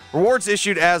requirements. Rewards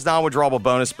issued as non-withdrawable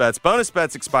bonus bets. Bonus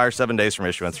bets expire 7 days from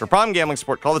issuance. For problem gambling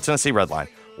support, call the Tennessee Red Line,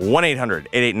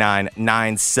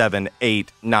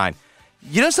 1-800-889-9789.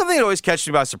 You know something that always catches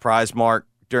me by surprise, Mark,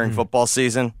 during football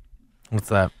season? What's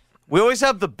that? We always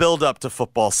have the build-up to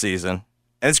football season,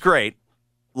 and it's great.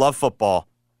 Love football.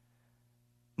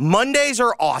 Mondays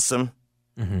are awesome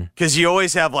because you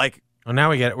always have like. Well, now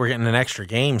we're getting an extra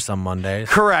game some Mondays.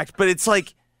 Correct, but it's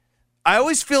like I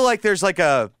always feel like there's like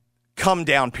a come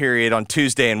down period on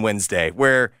Tuesday and Wednesday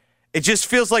where it just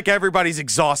feels like everybody's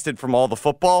exhausted from all the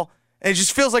football. And it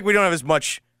just feels like we don't have as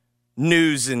much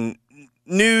news and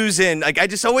like I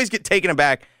just always get taken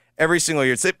aback every single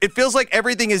year. It feels like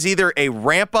everything is either a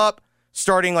ramp up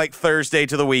starting like Thursday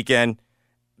to the weekend,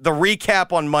 the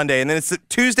recap on Monday, and then it's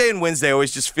Tuesday and Wednesday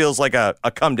always just feels like a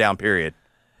come down period.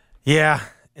 Yeah,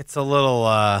 it's a little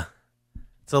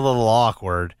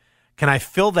awkward. Can I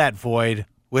fill that void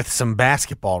with some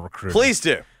basketball recruiting? Please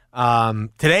do.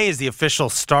 Today is the official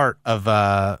start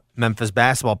of Memphis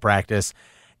basketball practice,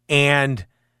 and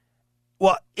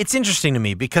well, it's interesting to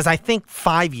me because I think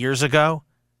 5 years ago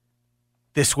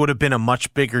this would have been a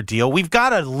much bigger deal. We've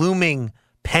got a looming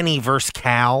Penny versus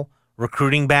Cal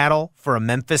recruiting battle for a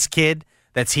Memphis kid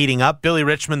that's heating up. Billy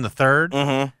Richmond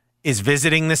III is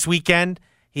visiting this weekend.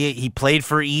 He played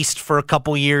for East for a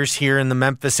couple years here in the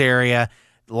Memphis area.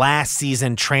 Last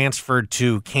season transferred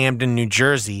to Camden, New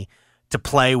Jersey to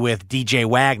play with DJ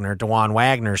Wagner, DeJuan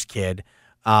Wagner's kid.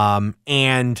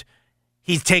 And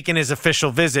he's taken his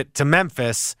official visit to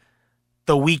Memphis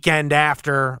the weekend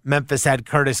after Memphis had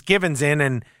Curtis Givens in,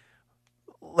 and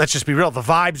let's just be real, the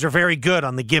vibes are very good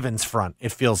on the Givens front,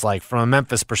 it feels like, from a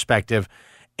Memphis perspective.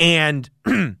 And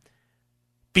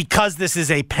because this is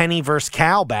a Penny versus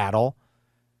Cal battle,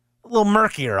 a little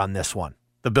murkier on this one,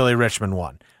 the Billy Richmond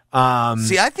one.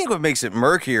 See, I think what makes it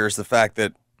murkier is the fact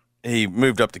that he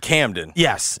moved up to Camden.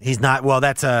 Yes, he's not. Well,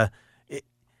 that's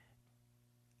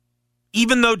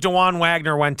even though DeJuan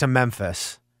Wagner went to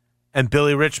Memphis and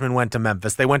Billy Richmond went to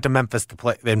Memphis, they went to Memphis to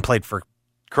play and played for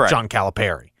John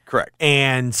Calipari. Correct.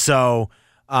 And so,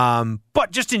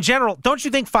 but just in general, don't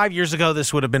you think 5 years ago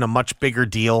this would have been a much bigger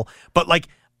deal? But like,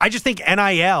 I just think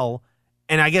NIL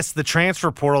and I guess the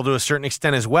transfer portal to a certain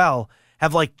extent as well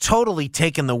have like totally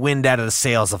taken the wind out of the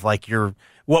sails of like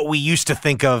what we used to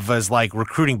think of as like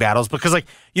recruiting battles. Because like,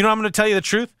 I'm going to tell you the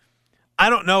truth. I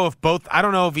don't know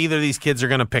if either of these kids are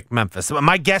going to pick Memphis.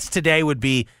 My guess today would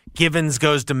be Givens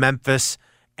goes to Memphis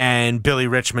and Billy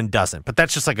Richmond doesn't. But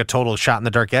that's just like a total shot in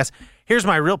the dark guess. Here's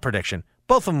my real prediction.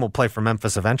 Both of them will play for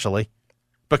Memphis eventually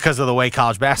because of the way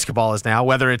college basketball is now,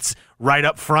 whether it's right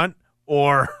up front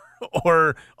or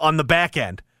on the back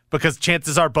end, because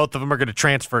chances are both of them are going to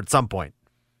transfer at some point.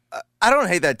 I don't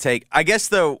hate that take. I guess,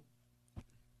 though,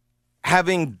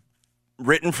 having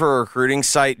written for a recruiting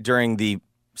site during the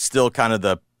still kind of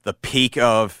the peak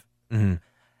of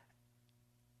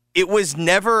it was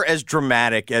never as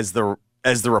dramatic as the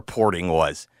reporting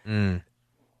was.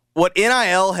 What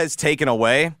NIL has taken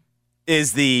away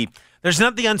is there's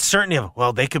not the uncertainty of,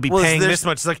 well, they could be paying this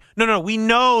much. It's like, no, we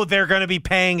know they're going to be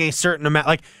paying a certain amount.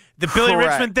 Like the Billy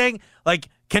Richmond thing, like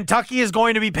Kentucky is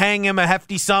going to be paying him a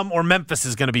hefty sum or Memphis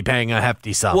is going to be paying a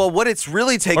hefty sum. What it's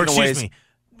really taken away is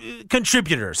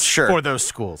contributors for those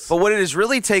schools. But what it is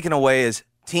really taken away is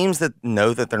teams that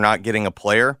know that they're not getting a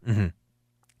player,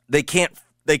 they can't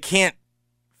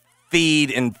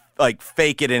feed and like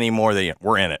fake it anymore.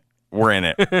 We're in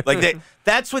it. Like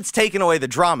that's what's taken away the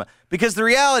drama, because the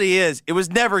reality is it was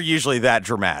never usually that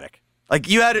dramatic. Like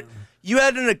you had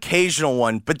an occasional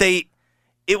one, but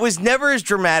it was never as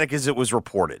dramatic as it was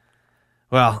reported.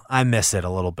 Well, I miss it a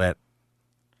little bit.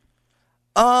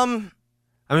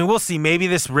 I mean, we'll see. Maybe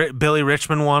this Billy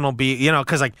Richmond one will be,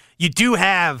 because like you do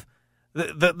have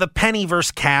the Penny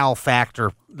versus Cal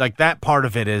factor. Like that part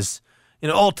of it is,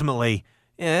 ultimately,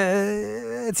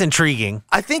 it's intriguing.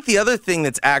 I think the other thing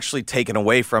that's actually taken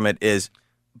away from it is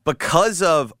because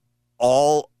of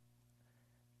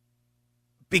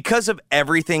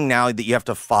everything now that you have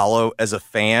to follow as a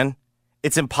fan,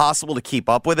 it's impossible to keep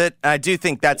up with it. And I do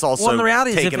think that's also the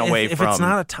reality taken away if from. If it's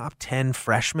not a top 10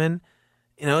 freshman,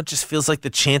 it just feels like the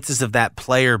chances of that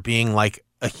player being like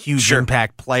a huge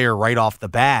impact player right off the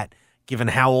bat, given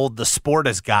how old the sport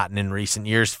has gotten in recent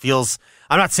years, feels.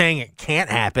 I'm not saying it can't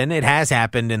happen. It has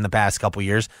happened in the past couple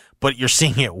years, but you're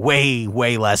seeing it way,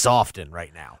 way less often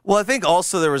right now. Well, I think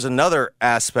also there was another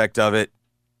aspect of it.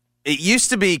 It used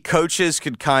to be coaches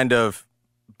could kind of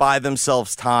buy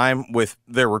themselves time with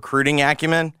their recruiting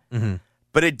acumen,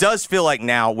 but it does feel like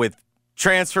now with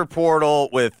transfer portal,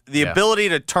 with the ability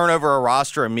to turn over a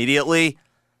roster immediately,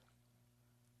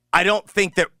 I don't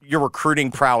think that your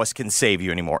recruiting prowess can save you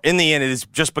anymore. In the end, it has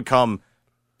just become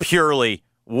purely,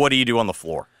 what do you do on the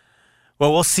floor?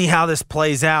 Well, we'll see how this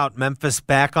plays out. Memphis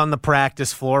back on the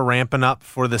practice floor, ramping up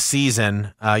for the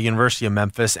season, University of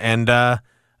Memphis, and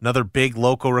another big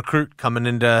local recruit coming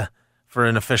into for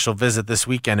an official visit this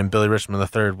weekend, and Billy Richmond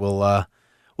III will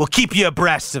keep you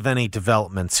abreast of any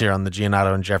developments here on the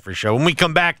Giannotto and Jeffrey Show. When we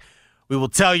come back, we will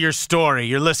tell your story.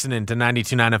 You're listening to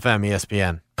 92.9 FM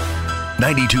ESPN.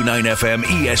 92.9 FM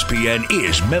ESPN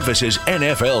is Memphis's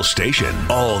NFL station.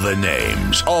 All the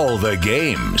names, all the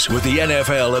games with the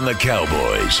NFL and the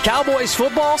Cowboys. Cowboys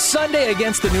football Sunday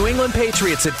against the New England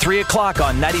Patriots at 3 o'clock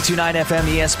on 92.9 FM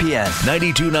ESPN.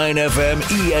 92.9 FM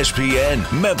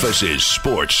ESPN, Memphis's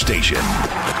sports station.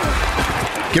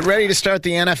 Get ready to start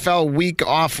the NFL week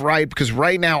off right, because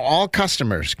right now all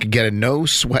customers can get a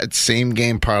no-sweat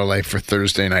same-game parlay for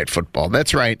Thursday Night Football.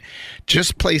 That's right.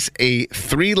 Just place a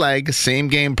 3-leg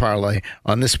same-game parlay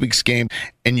on this week's game,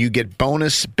 and you get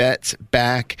bonus bets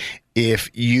back if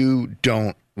you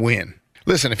don't win.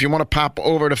 Listen, if you want to pop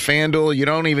over to FanDuel, you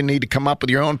don't even need to come up with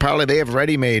your own parlay. They have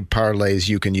ready-made parlays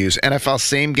you can use. NFL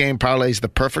same-game parlay is the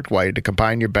perfect way to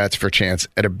combine your bets for a chance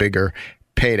at a bigger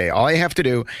payday. All you have to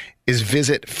do is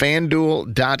visit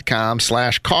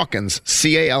FanDuel.com/Calkins,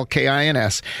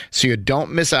 CALKINS, so you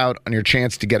don't miss out on your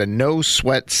chance to get a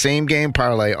no-sweat same-game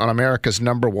parlay on America's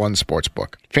 #1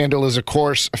 sportsbook. FanDuel is, of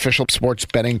course, official sports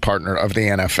betting partner of the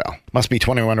NFL. Must be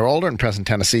 21 or older in present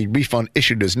Tennessee. Refund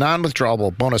issued as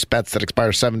non-withdrawable bonus bets that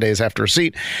expire 7 days after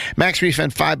receipt. Max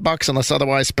refund $5 unless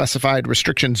otherwise specified.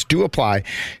 Restrictions do apply.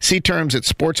 See terms at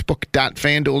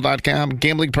sportsbook.fanduel.com.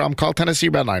 Gambling problem? Call Tennessee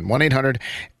Redline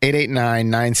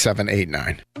 1-800-889-9789.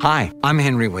 Hi, I'm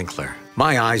Henry Winkler.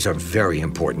 My eyes are very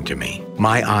important to me.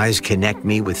 My eyes connect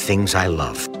me with things I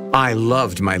love. I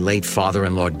loved my late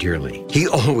father-in-law dearly. He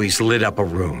always lit up a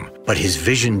room, but his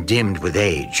vision dimmed with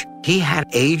age. He had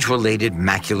age-related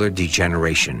macular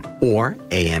degeneration, or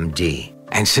AMD.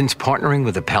 And since partnering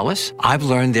with Apellis, I've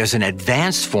learned there's an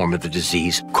advanced form of the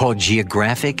disease called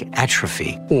geographic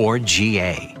atrophy, or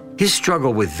GA. His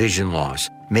struggle with vision loss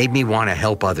made me want to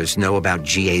help others know about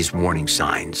GA's warning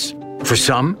signs. For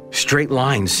some, straight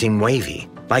lines seem wavy,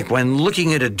 like when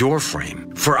looking at a door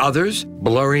frame. For others,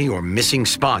 blurry or missing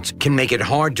spots can make it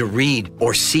hard to read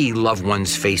or see loved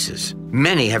ones' faces.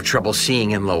 Many have trouble seeing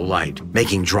in low light,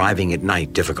 making driving at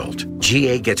night difficult.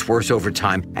 GA gets worse over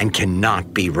time and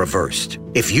cannot be reversed.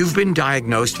 If you've been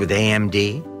diagnosed with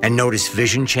AMD and notice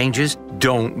vision changes,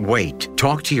 don't wait.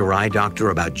 Talk to your eye doctor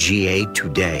about GA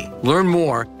today. Learn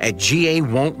more at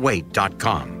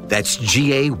GAWon'tWait.com. That's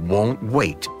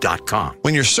GAWon'tWait.com.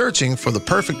 When you're searching for the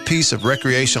perfect piece of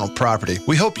recreational property,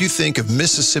 we hope you think of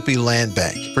Mississippi Land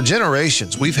Bank. For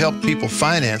generations, we've helped people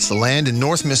finance the land in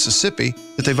North Mississippi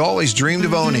that they've always dreamed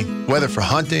of owning, whether for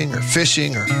hunting or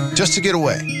fishing or just to get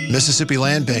away. Mississippi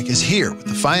Land Bank is here with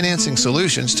the financing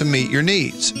solutions to meet your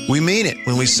needs. We mean it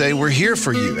when we say we're here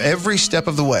for you every step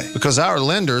of the way, because our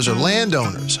lenders are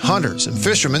landowners, hunters, and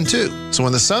fishermen too. So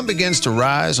when the sun begins to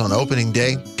rise on opening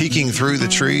day, peeking through the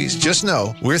trees, just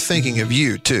know we're thinking of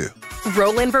you too.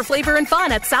 Roll in for flavor and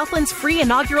fun at Southland's free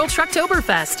inaugural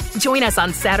Trucktoberfest. Join us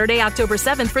on Saturday, October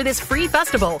 7th for this free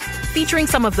festival, featuring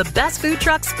some of the best food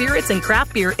trucks, spirits, and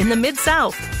craft beer in the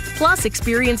Mid-South. Plus,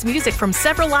 experience music from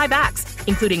several live acts,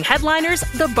 including headliners,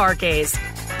 the Barkays.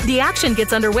 The action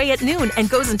gets underway at noon and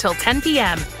goes until 10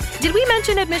 p.m. Did we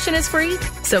mention admission is free?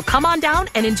 So come on down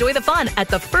and enjoy the fun at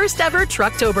the first ever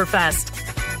Trucktoberfest.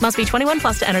 Must be 21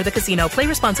 plus to enter the casino. Play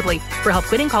responsibly. For help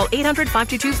quitting, call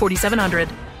 800-522-4700.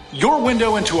 Your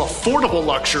window into affordable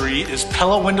luxury is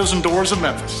Pella Windows and Doors of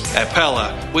Memphis. At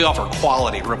Pella, we offer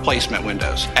quality replacement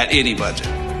windows at any budget.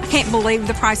 Can't believe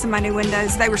the price of my new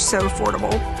windows. They were so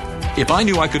affordable. If I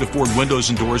knew I could afford windows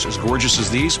and doors as gorgeous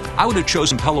as these, I would have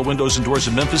chosen Pella Windows and Doors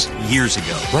of Memphis years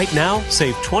ago. Right now,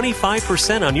 save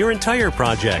 25% on your entire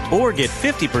project or get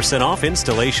 50% off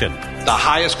installation. The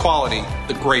highest quality,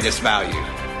 the greatest value.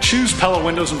 Choose Pella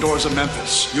Windows and Doors of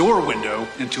Memphis, your window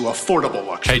into affordable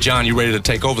luxury. Hey, John, you ready to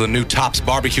take over the new Tops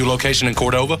Barbecue location in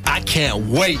Cordova? I can't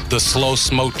wait. The slow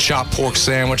smoked chopped pork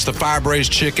sandwich, the fire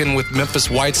braised chicken with Memphis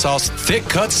white sauce, thick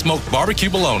cut smoked barbecue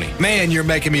bologna. Man, you're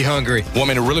making me hungry. Want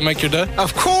me to really make your day?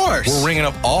 Of course. We're ringing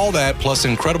up all that plus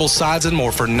incredible sides and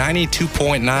more for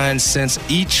 92.9 cents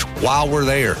each while we're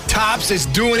there. Tops is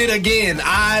doing it again.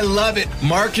 I love it.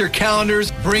 Mark your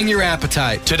calendars. Bring your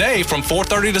appetite. Today from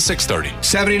 4:30 to 6:30.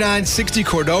 7960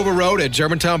 Cordova Road at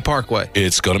Germantown Parkway.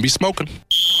 It's going to be smoking.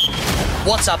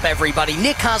 What's up, everybody?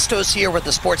 Nick Costos here with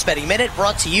the Sports Betting Minute,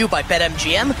 brought to you by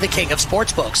BetMGM, the king of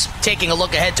sportsbooks. Taking a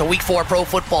look ahead to Week 4 Pro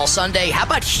Football Sunday, how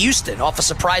about Houston off a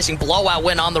surprising blowout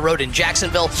win on the road in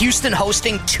Jacksonville? Houston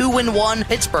hosting 2-1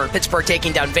 Pittsburgh. Pittsburgh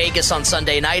taking down Vegas on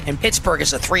Sunday night, and Pittsburgh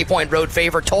is a 3-point road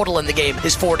favorite. Total in the game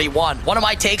is 41. One of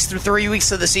my takes through 3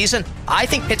 weeks of the season, I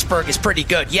think Pittsburgh is pretty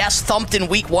good. Yes, thumped in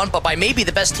Week 1, but by maybe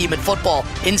the best team in football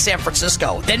in in San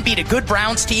Francisco, then beat a good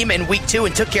Browns team in week 2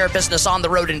 and took care of business on the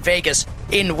road in Vegas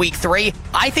in week 3.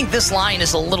 I think this line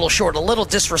is a little short, a little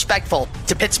disrespectful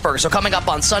to Pittsburgh. So coming up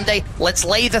on Sunday, let's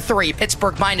lay the 3.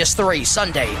 Pittsburgh -3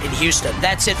 Sunday in Houston.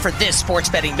 That's it for this Sports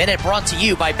Betting Minute, brought to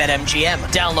you by BetMGM.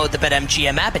 Download the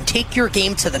BetMGM app and take your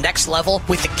game to the next level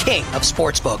with the king of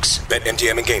sportsbooks.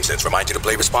 BetMGM and GameSense remind you to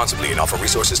play responsibly and offer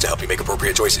resources to help you make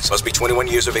appropriate choices. Must be 21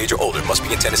 years of age or older. Must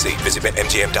be in Tennessee. Visit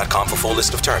BetMGM.com for full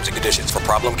list of terms and conditions. For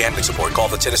problem gambling support, call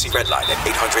the Tennessee Red Line at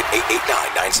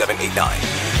 800-889-9789.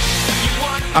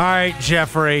 All right,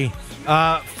 Jeffrey.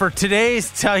 For today's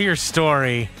Tell Your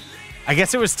Story, I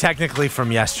guess it was technically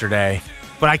from yesterday,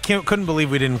 but I couldn't believe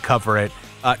we didn't cover it.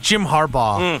 Jim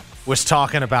Harbaugh was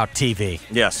talking about TV.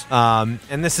 Yes.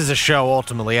 And this is a show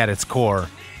ultimately at its core.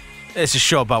 It's a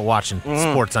show about watching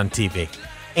sports on TV.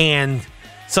 And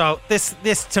so this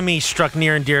to me struck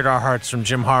near and dear to our hearts from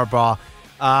Jim Harbaugh.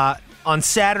 On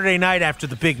Saturday night after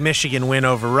the big Michigan win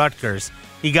over Rodgers,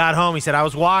 he got home. He said, I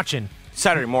was watching.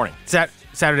 Saturday morning.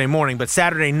 Saturday morning, but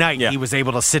Saturday night he was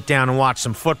able to sit down and watch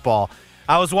some football.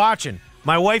 I was watching.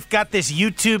 My wife got this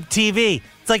YouTube TV.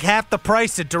 It's like half the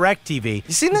price at DirecTV.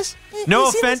 You seen this? No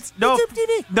offense, no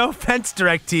offense,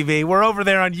 DirecTV. We're over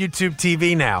there on YouTube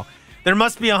TV now. There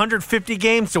must be 150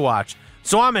 games to watch.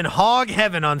 So I'm in hog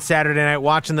heaven on Saturday night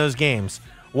watching those games.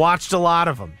 Watched a lot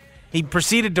of them. He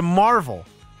proceeded to marvel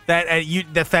that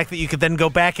the fact that you could then go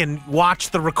back and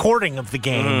watch the recording of the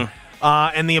game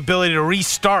and the ability to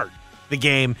restart the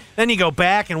game. Then you go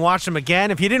back and watch them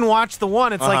again. If you didn't watch the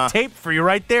one, it's like tape for you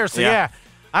right there. So yeah,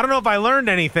 I don't know if I learned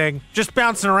anything. Just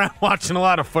bouncing around watching a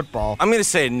lot of football. I'm going to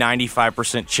say a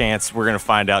 95% chance we're going to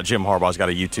find out Jim Harbaugh's got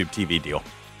a YouTube TV deal.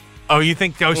 Oh, you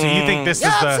think? Oh, so you think this is the?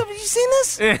 Have you seen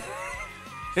this?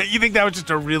 You think that was just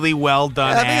a really well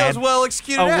done ad? I think it was well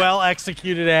executed. Well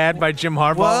executed ad by Jim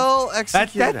Harbaugh. Well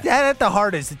executed. That at the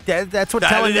heart is that's what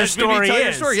telling your story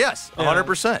is. Yes,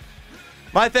 100%.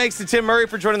 My thanks to Tim Murray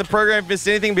for joining the program. If you missed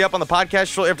anything, be up on the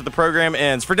podcast shortly after the program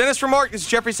ends. For Dennis, for Mark, this is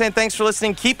Jeffrey saying thanks for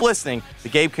listening. Keep listening. The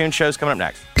Gabe Kuhn Show's coming up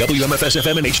next.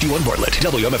 WMFS-FM and HD1 Bartlett.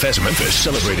 WMFS Memphis,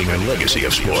 celebrating a legacy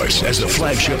of sports as the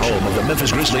flagship home of the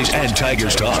Memphis Grizzlies and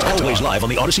Tigers talk. Always live on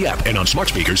the Odyssey app and on smart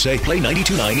speakers. Say Play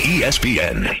 92.9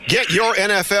 ESPN. Get your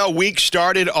NFL week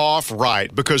started off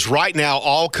right, because right now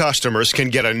all customers can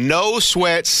get a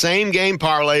no-sweat same-game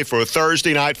parlay for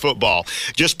Thursday night football.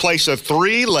 Just place a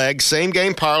 3-leg same-game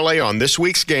parlay on this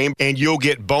week's game, and you'll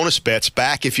get bonus bets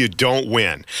back if you don't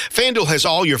win. FanDuel has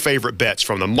all your favorite bets,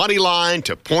 from the money line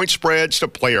to point spreads to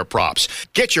player props.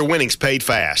 Get your winnings paid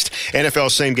fast.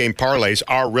 NFL same-game parlays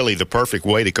are really the perfect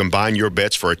way to combine your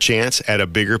bets for a chance at a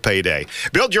bigger payday.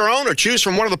 Build your own or choose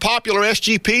from one of the popular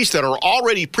SGPs that are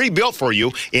already pre-built for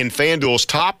you in FanDuel's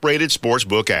top-rated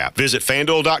sportsbook app. Visit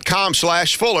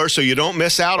FanDuel.com/Fuller so you don't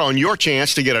miss out on your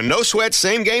chance to get a no-sweat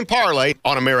same-game parlay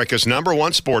on America's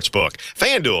 #1 sportsbook.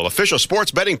 FanDuel, official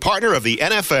sports betting partner of the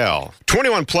NFL.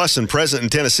 21 plus and present in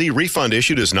Tennessee. Refund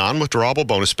issued as non-withdrawable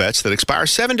bonus bets that expire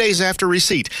 7 days after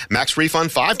receipt. Max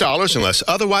refund $5 unless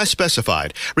otherwise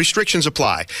specified. Restrictions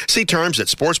apply. See terms at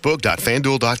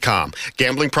sportsbook.fanduel.com.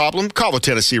 Gambling problem? Call the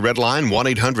Tennessee Red Line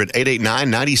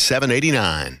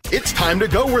 1-800-889-9789. It's time to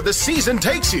go where the season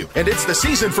takes you, and it's the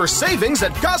season for savings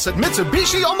at Gossett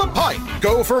Mitsubishi on the Pike.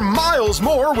 Go for miles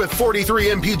more with 43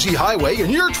 MPG Highway in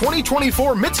your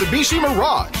 2024 Mitsubishi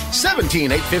Mirage.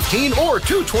 $17,815 or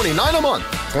 $229 a month.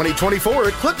 2024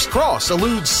 Eclipse Cross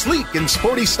eludes sleek and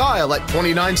sporty style at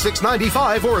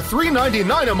 $29,695 or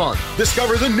 $399 a month.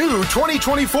 Discover the new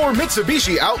 2024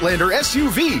 Mitsubishi Outlander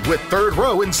SUV with third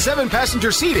row and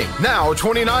 7-passenger seating. Now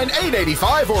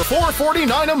 $29,885 or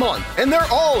 $449 a month. And they're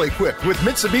all equipped with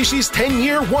Mitsubishi's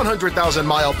 10-year,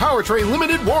 100,000-mile powertrain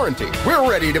limited warranty. We're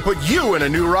ready to put you in a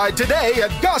new ride today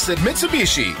at Gossett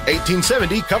Mitsubishi,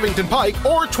 1870 Covington Pike,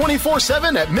 or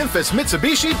 24/7 at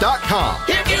MemphisMitsubishi.com.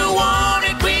 If you want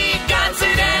it, we got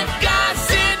it at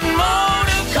Gossett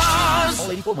Motor Cars.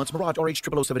 All 84 months. Mirage RH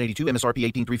 00782 MSRP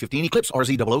 18315. Eclipse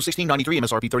RZ 001693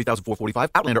 MSRP 30445.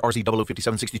 Outlander RZ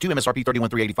 005762 MSRP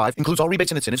 31385. Includes all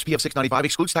rebates and incentives. PF 695.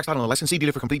 Excludes tax title and licensee.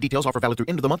 Dealer for complete details. Offer valid through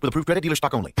end of the month with approved credit. Dealer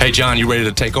stock only. Hey, John, you ready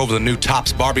to take over the new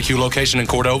Tops Barbecue location in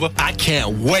Cordova? I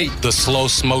can't wait. The slow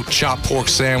smoked chopped pork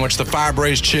sandwich, the fire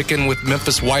braised chicken with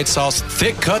Memphis white sauce,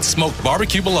 thick cut smoked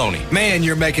barbecue bologna. Man,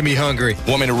 you're making me hungry.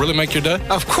 Want me to really make your day?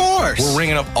 Of course. We're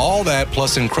ringing up all that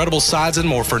plus incredible sides and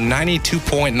more for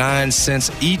 92.9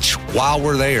 cents each while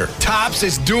we're there. Tops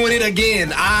is doing it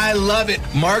again. I love it.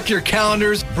 Mark your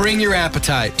calendars. Bring your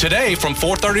appetite. Today from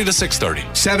 4:30 to 6:30.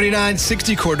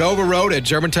 7960 Cordova Road at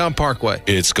Germantown Parkway.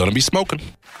 It's going to be smoking.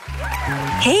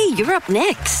 Hey, you're up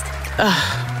next.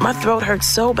 My throat hurts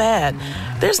so bad.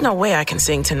 There's no way I can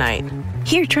sing tonight.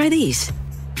 Here, try these.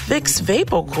 Vicks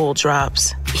VapoCool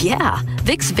Drops. Yeah,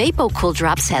 Vicks VapoCool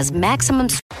Drops has maximum...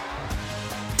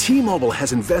 T-Mobile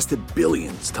has invested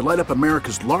billions to light up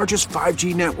America's largest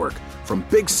 5G network, from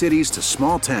big cities to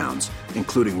small towns,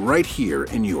 including right here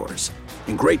in yours.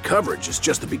 And great coverage is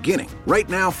just the beginning. Right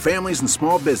now, families and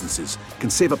small businesses can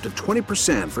save up to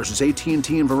 20% versus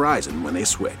AT&T and Verizon when they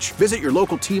switch. Visit your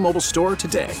local T-Mobile store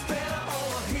today.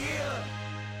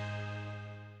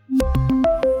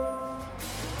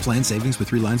 Plan savings with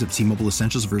 3 lines of T-Mobile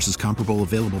Essentials versus comparable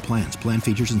available plans. Plan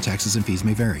features and taxes and fees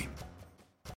may vary.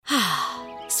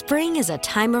 Spring is a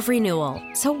time of renewal,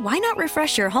 so why not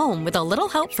refresh your home with a little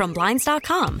help from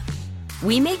Blinds.com?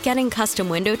 We make getting custom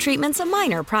window treatments a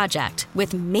minor project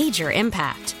with major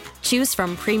impact. Choose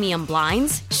from premium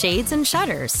blinds, shades, and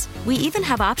shutters. We even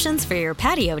have options for your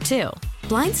patio, too.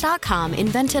 Blinds.com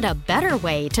invented a better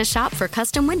way to shop for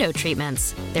custom window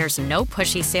treatments. There's no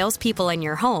pushy salespeople in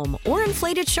your home or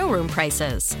inflated showroom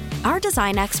prices. Our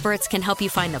design experts can help you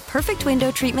find the perfect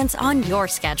window treatments on your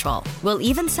schedule. We'll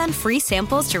even send free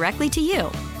samples directly to you.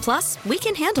 Plus, we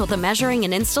can handle the measuring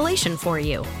and installation for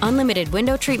you. Unlimited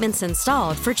window treatments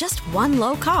installed for just one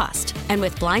low cost. And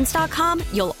with Blinds.com,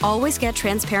 you'll always get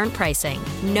transparent pricing.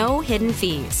 No hidden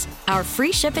fees. Our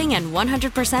free shipping and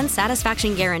 100%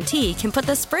 satisfaction guarantee can put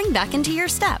the spring back into your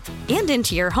step and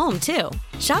into your home, too.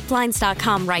 Shop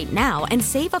Blinds.com right now and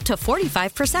save up to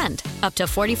 45%. Up to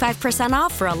 45%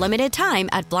 off for a limited time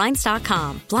at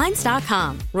Blinds.com.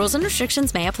 Blinds.com. Rules and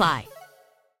restrictions may apply.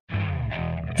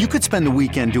 You could spend the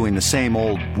weekend doing the same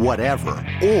old whatever,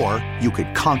 or you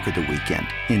could conquer the weekend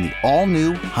in the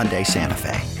all-new Hyundai Santa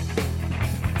Fe.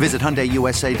 Visit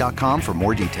HyundaiUSA.com for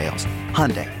more details.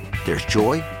 Hyundai, there's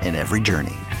joy in every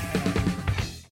journey.